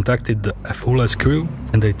 we contacted the FULS crew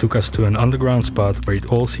and they took us to an underground spot where it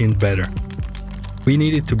all seemed better. We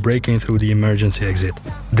needed to break in through the emergency exit.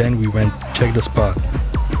 Then we went to check the spot.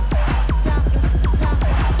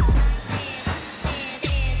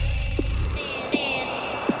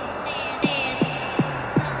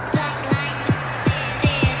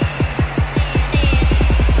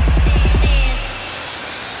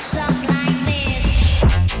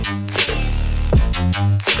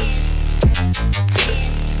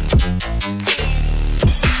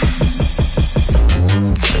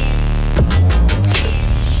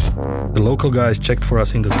 The local guys checked for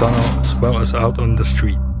us in the tunnel as well as out on the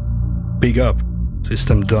street. Big up,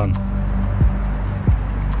 system done.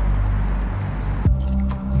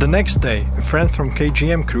 The next day, a friend from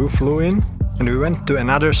KGM crew flew in and we went to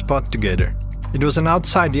another spot together. It was an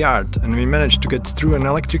outside yard and we managed to get through an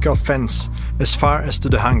electrical fence as far as to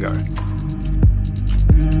the hangar.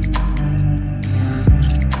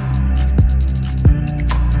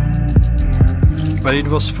 But it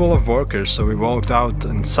was full of workers, so we walked out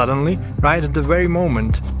and suddenly, right at the very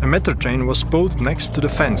moment, a metro train was pulled next to the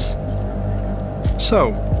fence.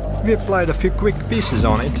 So, we applied a few quick pieces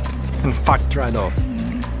on it and fucked right off.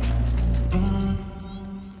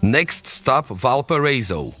 Next stop,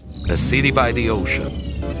 Valparaiso, a city by the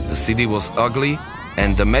ocean. The city was ugly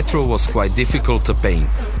and the metro was quite difficult to paint.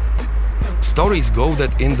 Stories go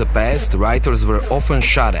that in the past writers were often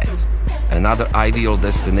shot at. Another ideal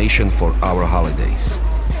destination for our holidays.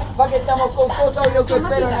 Que estamos con cosas yo que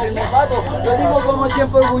espero en el nevato. Lo digo como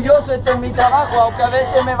siempre orgulloso, este es mi trabajo, aunque a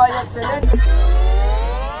veces me vaya excelente.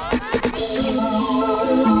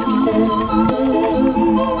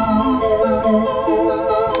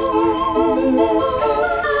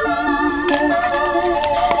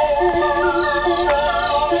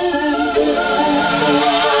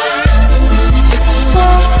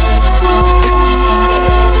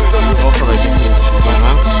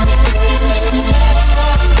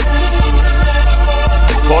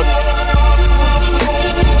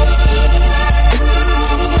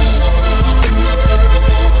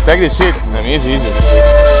 Take this shit, man, easy.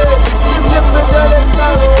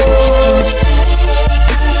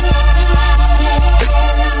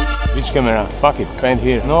 Which camera? Fuck it, paint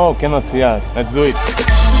here. No, cannot see us. Let's do it.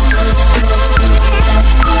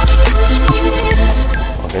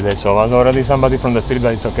 Okay, they saw us already, somebody from the street,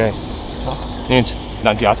 but it's okay. Nič,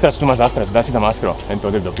 dám ti askrac, tu máš askrac, daj si tam askro. Tento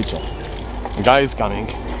ide do piče. The guy is coming.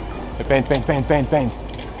 Paint.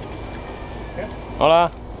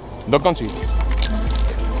 Hola, dokončí.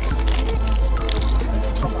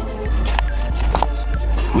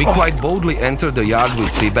 We quite boldly entered the yard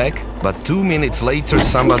with T-Bag, but 2 minutes later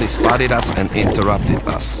somebody spotted us and interrupted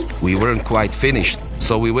us. We weren't quite finished,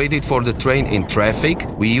 so we waited for the train in traffic,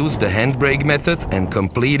 we used the handbrake method and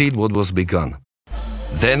completed what was begun.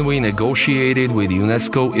 Then we negotiated with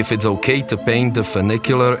UNESCO if it's okay to paint the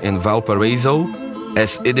funicular in Valparaiso,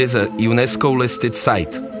 as it is a UNESCO-listed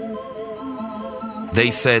site. They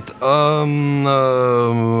said, no.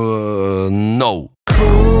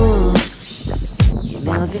 Cool. You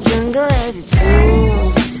know the jungle has its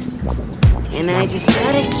rules, and I just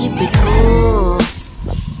gotta keep it cool,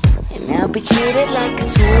 and I'll be treated like a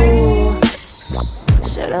tool.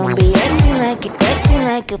 So don't be acting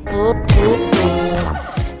like a fool.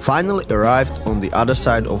 Finally arrived on the other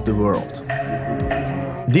side of the world.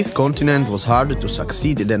 This continent was harder to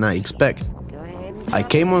succeed than I expected. I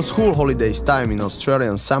came on school holidays time in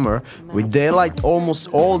Australian summer with daylight almost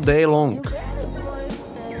all day long.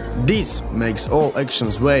 This makes all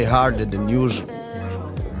actions way harder than usual.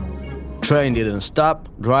 Train didn't stop,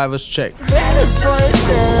 drivers checked. Better for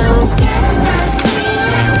yourself.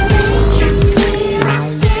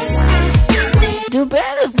 Do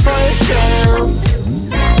better for yourself.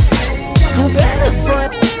 Do better for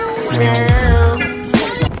yourself.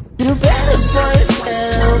 Do better for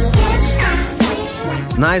yourself.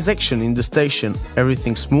 Nice action in the station,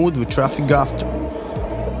 everything smooth with traffic after.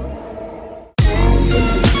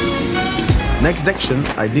 Next action,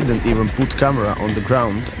 I didn't even put camera on the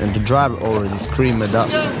ground and the driver already screamed at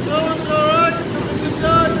us.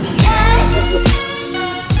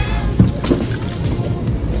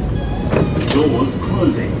 Doors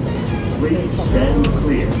closing. Please stand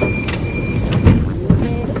clear.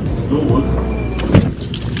 Doors.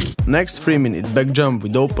 Next 3-minute back jump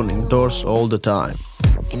with opening doors all the time.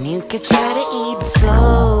 And you could try to eat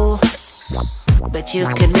slow, but you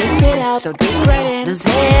could miss it out. So dig right in. Does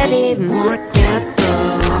that didn't work out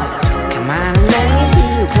though? Come on, let me see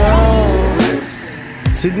you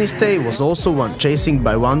go. Sydney stay was also one chasing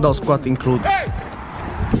by Vandal squad included.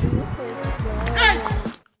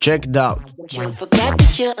 Checked out. Don't forget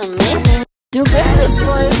that you're amazing. Do better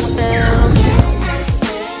for yourself.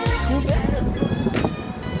 Do better.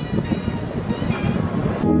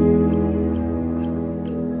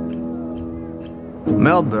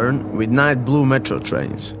 Melbourne with night blue metro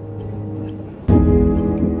trains.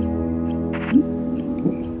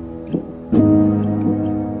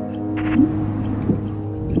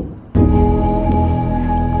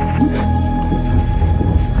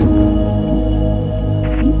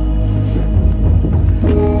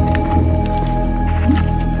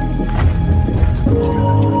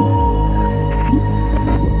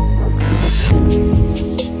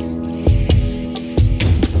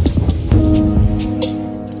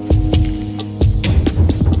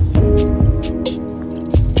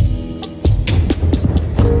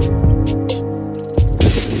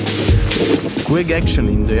 Quick action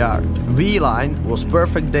in the yard. V-line was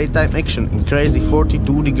perfect daytime action in crazy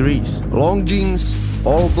 42 degrees. Long jeans,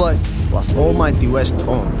 all black, plus almighty vest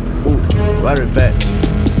on. Oof, very bad.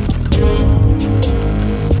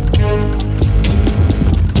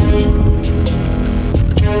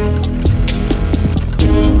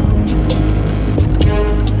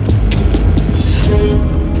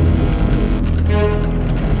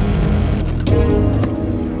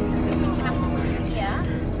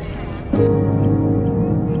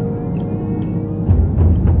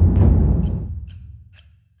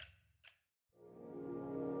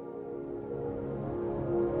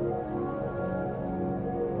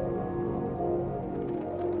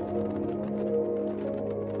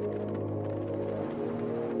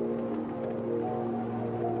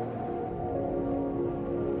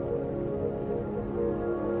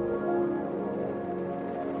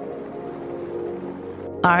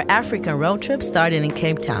 Our African road trip started in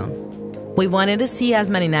Cape Town. We wanted to see as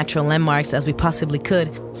many natural landmarks as we possibly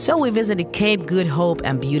could, so we visited Cape Good Hope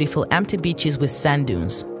and beautiful empty beaches with sand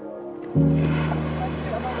dunes.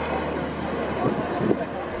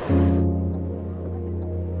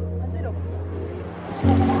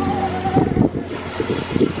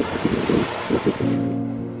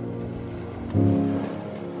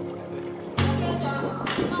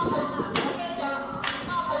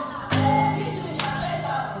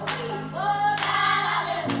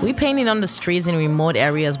 We painted on the streets in remote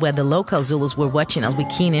areas where the local Zulus were watching us with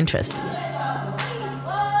keen interest.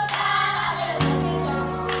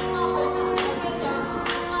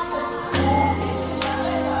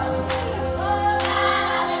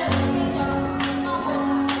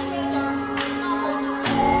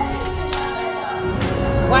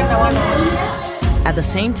 At the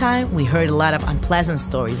same time, we heard a lot of unpleasant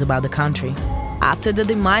stories about the country. After the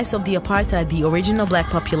demise of the apartheid, the original black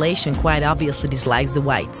population quite obviously dislikes the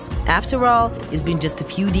whites. After all, it's been just a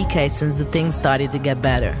few decades since the things started to get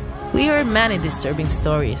better. We heard many disturbing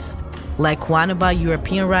stories, like one about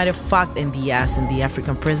European rider fucked in the ass in the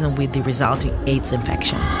African prison with the resulting AIDS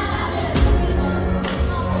infection.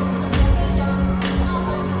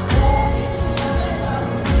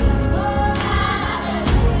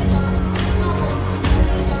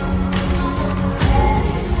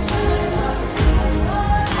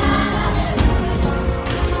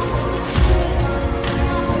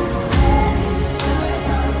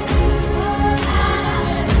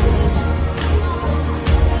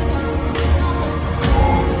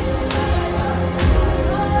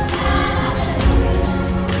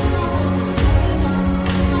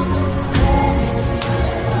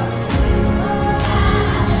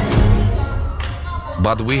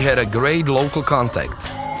 But we had a great local contact,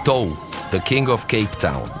 Tou, the king of Cape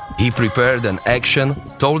Town. He prepared an action,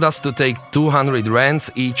 told us to take 200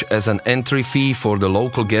 rands each as an entry fee for the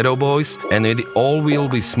local ghetto boys, and it all will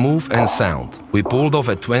be smooth and sound. We pulled off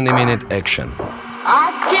a 20-minute action.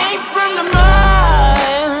 I came from the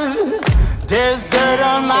mud, there's dirt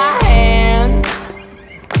on my hands.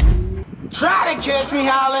 Try to catch me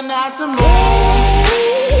howling at the moon.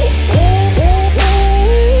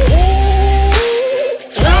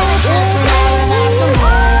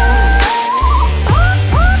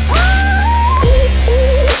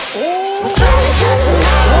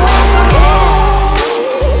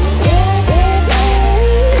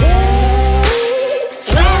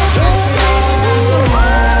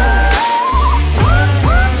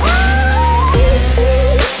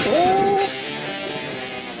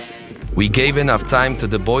 We gave enough time to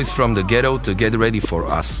the boys from the ghetto to get ready for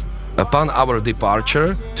us. Upon our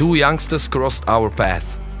departure, 2 youngsters crossed our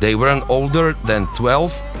path. They weren't older than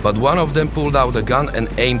 12, but one of them pulled out a gun and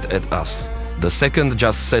aimed at us. The second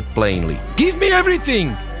just said plainly, "Give me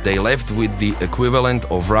everything!" They left with the equivalent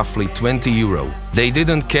of roughly 20 euro. They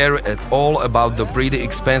didn't care at all about the pretty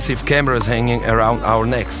expensive cameras hanging around our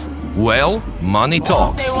necks. Well, money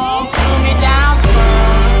talks.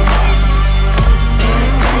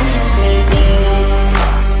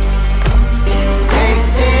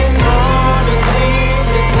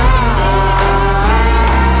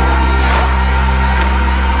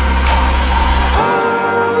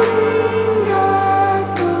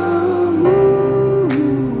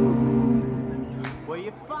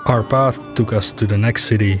 Our path took us to the next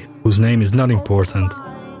city, whose name is not important,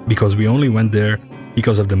 because we only went there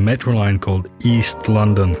because of the metro line called East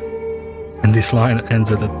London. And this line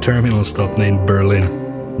ends at a terminal stop named Berlin.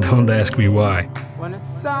 Don't ask me why.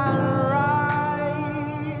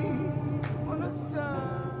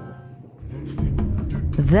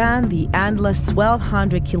 Then the endless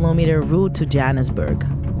 1,200-kilometer route to Johannesburg.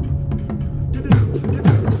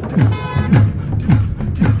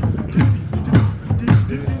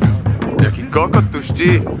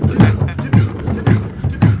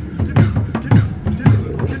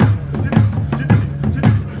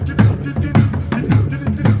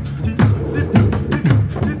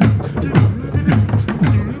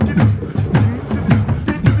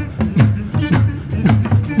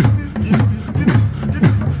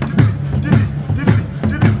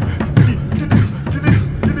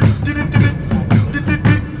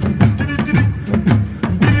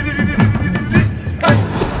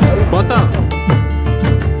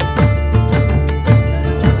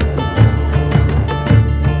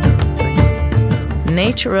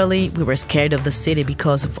 Naturally, we were scared of the city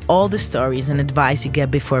because of all the stories and advice you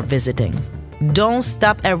get before visiting. Don't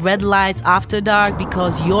stop at red lights after dark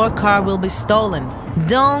because your car will be stolen.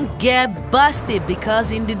 Don't get busted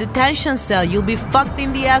because in the detention cell you'll be fucked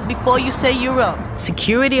in the ass before you say euro.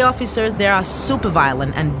 Security officers there are super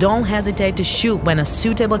violent and don't hesitate to shoot when a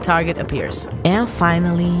suitable target appears. And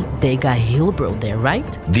finally, they got Hillbro there,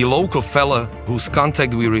 right? The local fella whose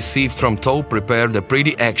contact we received from Tou prepared a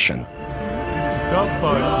pretty action.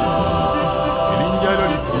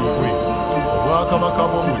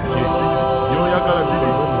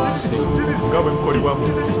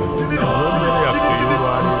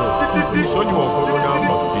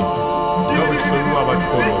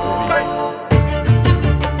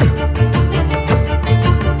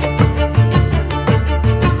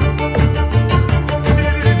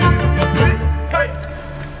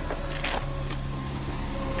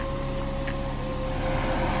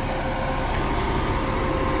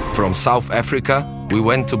 From South Africa, we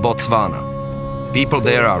went to Botswana. People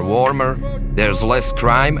there are warmer, there's less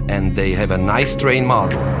crime, and they have a nice train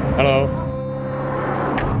model. Hello.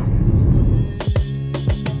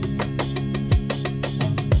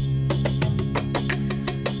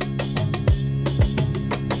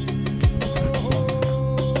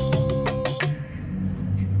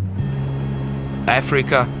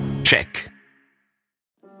 Africa, check.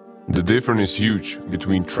 The difference is huge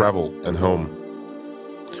between travel and home.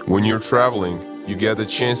 When you're traveling, you get a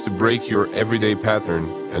chance to break your everyday pattern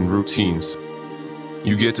and routines.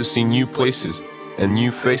 You get to see new places and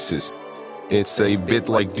new faces. It's a bit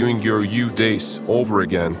like doing your youth days over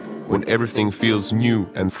again when everything feels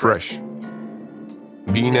new and fresh.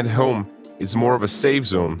 Being at home is more of a safe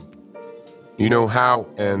zone. You know how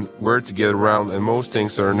and where to get around, and most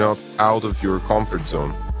things are not out of your comfort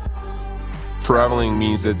zone. Traveling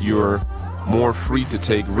means that you're more free to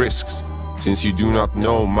take risks, since you do not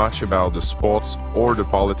know much about the sports or the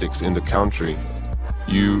politics in the country.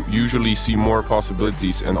 You usually see more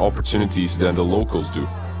possibilities and opportunities than the locals do.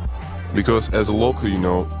 Because as a local, you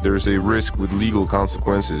know, there is a risk with legal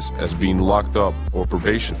consequences as being locked up or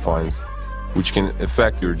probation fines, which can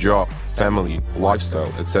affect your job, family,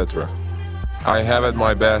 lifestyle, etc. I have at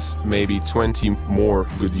my best maybe 20 more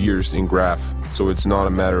good years in Graf, so it's not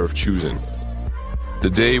a matter of choosing.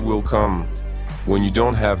 The day will come when you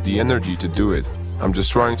don't have the energy to do it. I'm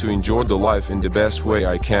just trying to enjoy the life in the best way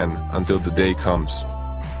I can until the day comes.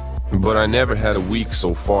 But I never had a week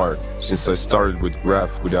so far since I started with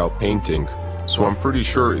Graf without painting, so I'm pretty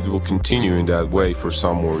sure it will continue in that way for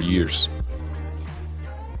some more years.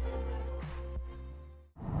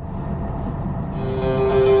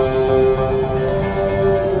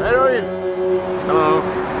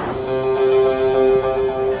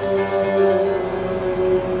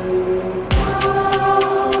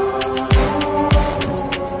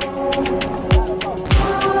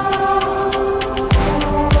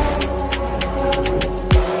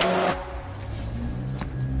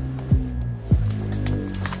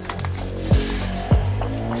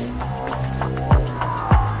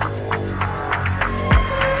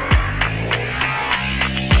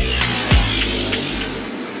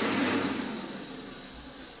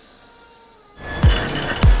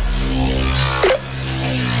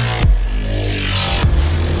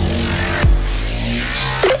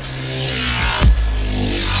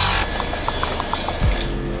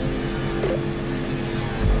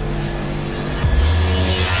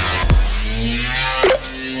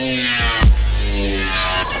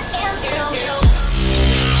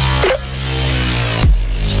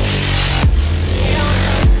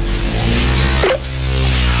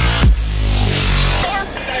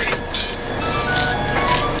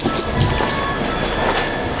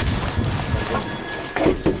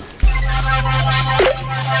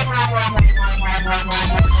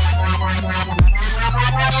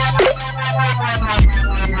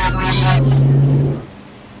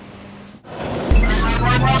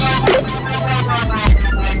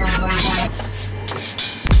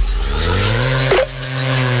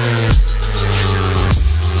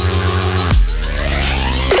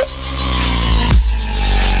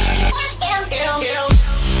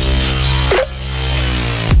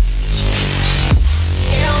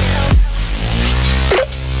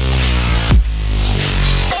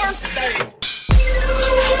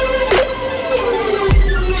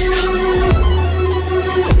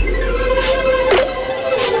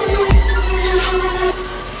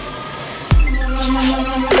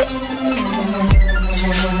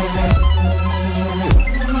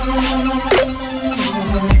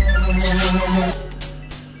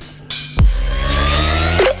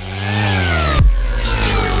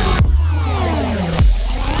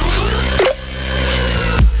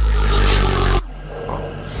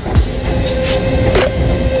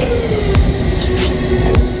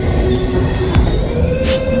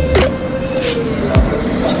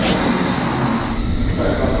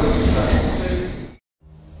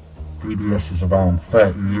 GBS is around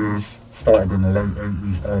 30 years, started in the late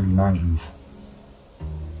 80s, early 90s.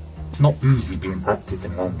 It's not easy being active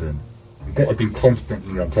in London. You've got to be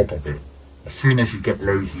constantly on top of it. As soon as you get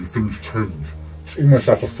lazy, things change. It's almost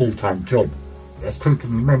like a full-time job. It has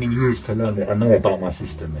taken me many years to learn what I know about my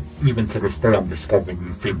system, and even to this day I'm discovering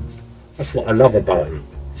new things. That's what I love about it.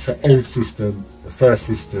 It's an old system, the first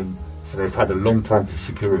system, so they've had a long time to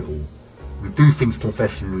secure it all. We do things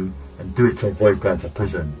professionally and do it to avoid going to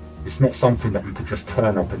prison. It's not something that you could just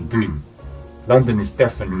turn up and do. London is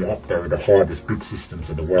definitely up there with the hardest big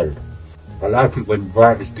systems in the world. I like it when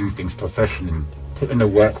writers do things professionally, putting the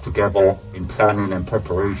work together in planning and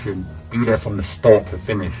preparation, be there from the start to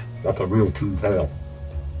finish, like a real team player.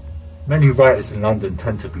 Many writers in London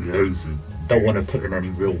tend to be lazy, don't want to put in any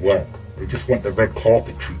real work. They just want the red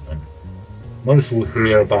carpet treatment. Most will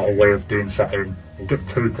hear about a way of doing something or get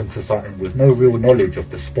taken to something with no real knowledge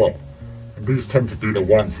of the spot, and these tend to be the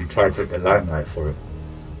ones who try to take the limelight for it.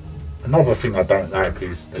 Another thing I don't like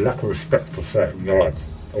is the lack of respect for certain yards.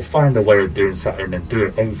 They'll find a way of doing something and do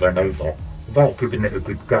it over and over, without giving it a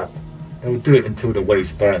good gap. They'll do it until the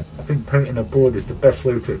waist band. I think painting abroad is the best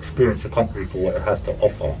way to experience a country for what it has to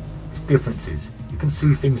offer. Its differences. You can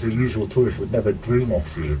see things a usual tourist would never dream of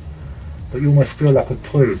seeing. But you almost feel like a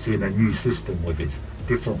tourist seeing a new system with its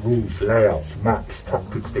different rules, layouts, maps,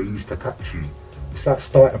 tactics they use to catch you. It's like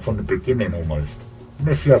starting from the beginning almost.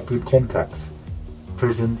 Unless you have good contacts.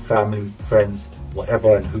 Prison, family, friends,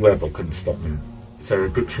 whatever and whoever couldn't stop me. It's an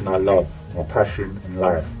addiction I love, my passion in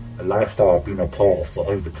life. A lifestyle I've been a part of for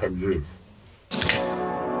over 10 years.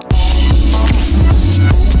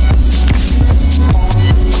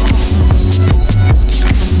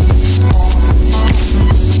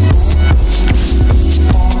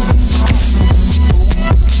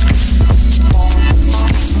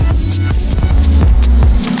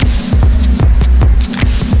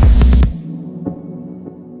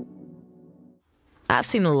 I've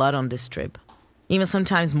seen a lot on this trip, even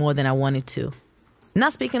sometimes more than I wanted to.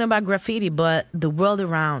 Not speaking about graffiti, but the world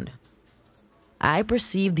around. I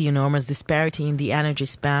perceived the enormous disparity in the energy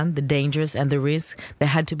span, the dangers and the risks that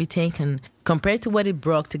had to be taken compared to what it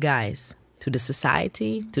brought to guys, to the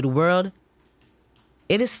society, to the world.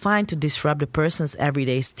 It is fine to disrupt a person's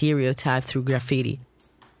everyday stereotype through graffiti,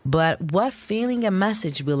 but what feeling and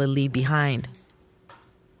message will it leave behind?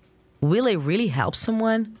 Will it really help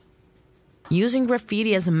someone? Using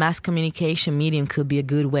graffiti as a mass communication medium could be a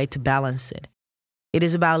good way to balance it. It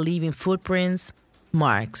is about leaving footprints,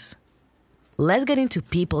 marks. Let's get into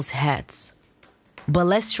people's heads. But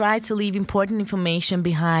let's try to leave important information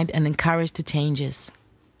behind and encourage the changes.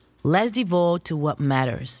 Let's devote to what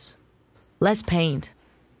matters. Let's paint.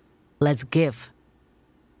 Let's give.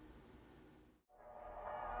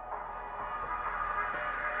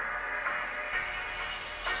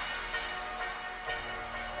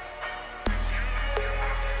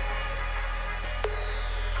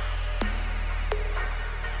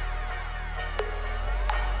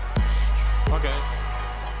 Okay.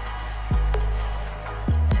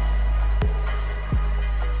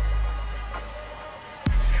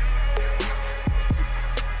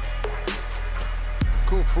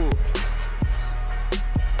 Kung Fu.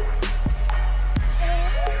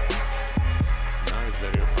 Now is the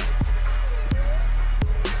real fight.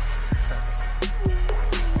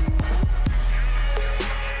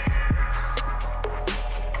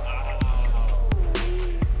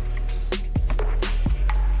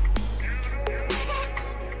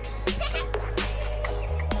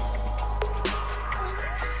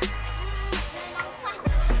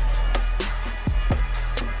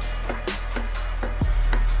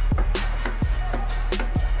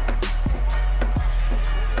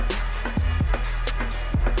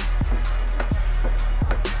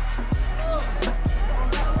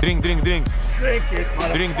 Drink, drink, drink. Drink it,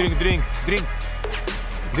 Drink, drink, drink, drink.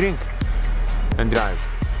 Drink. And drive.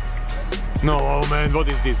 No, oh man, what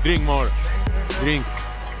is this? Drink more. Drink.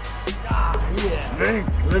 Drink,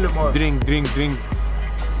 little more. Drink, drink, drink.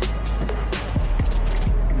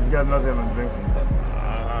 He's got nothing on drinking.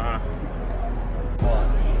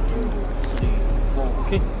 1, 2, 3, 4.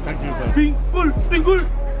 Okay. Thank you, sir. Ping, cool, ping, cool.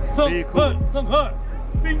 Song, cool. song, hard.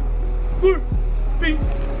 Ping, cool, ping,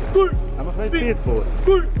 cool. I must make feet for it.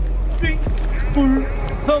 Cool, ping, cool.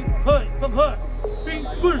 Song, hard, song, hard. Ping,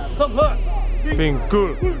 cool, song, hard. Ping,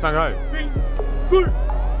 cool, Shanghai. Ping, cool,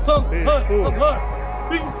 song, hard, song, hard.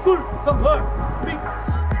 Ping, cool, song, hard. Ping.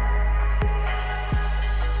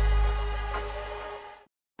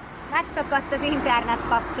 Megszakadt az internet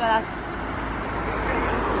kapcsolat.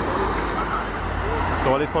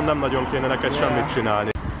 Szóval itthon nem nagyon kéne neked semmit csinálni.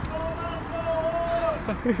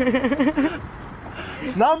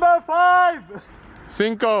 Number 5!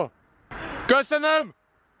 Cinco! Köszönöm!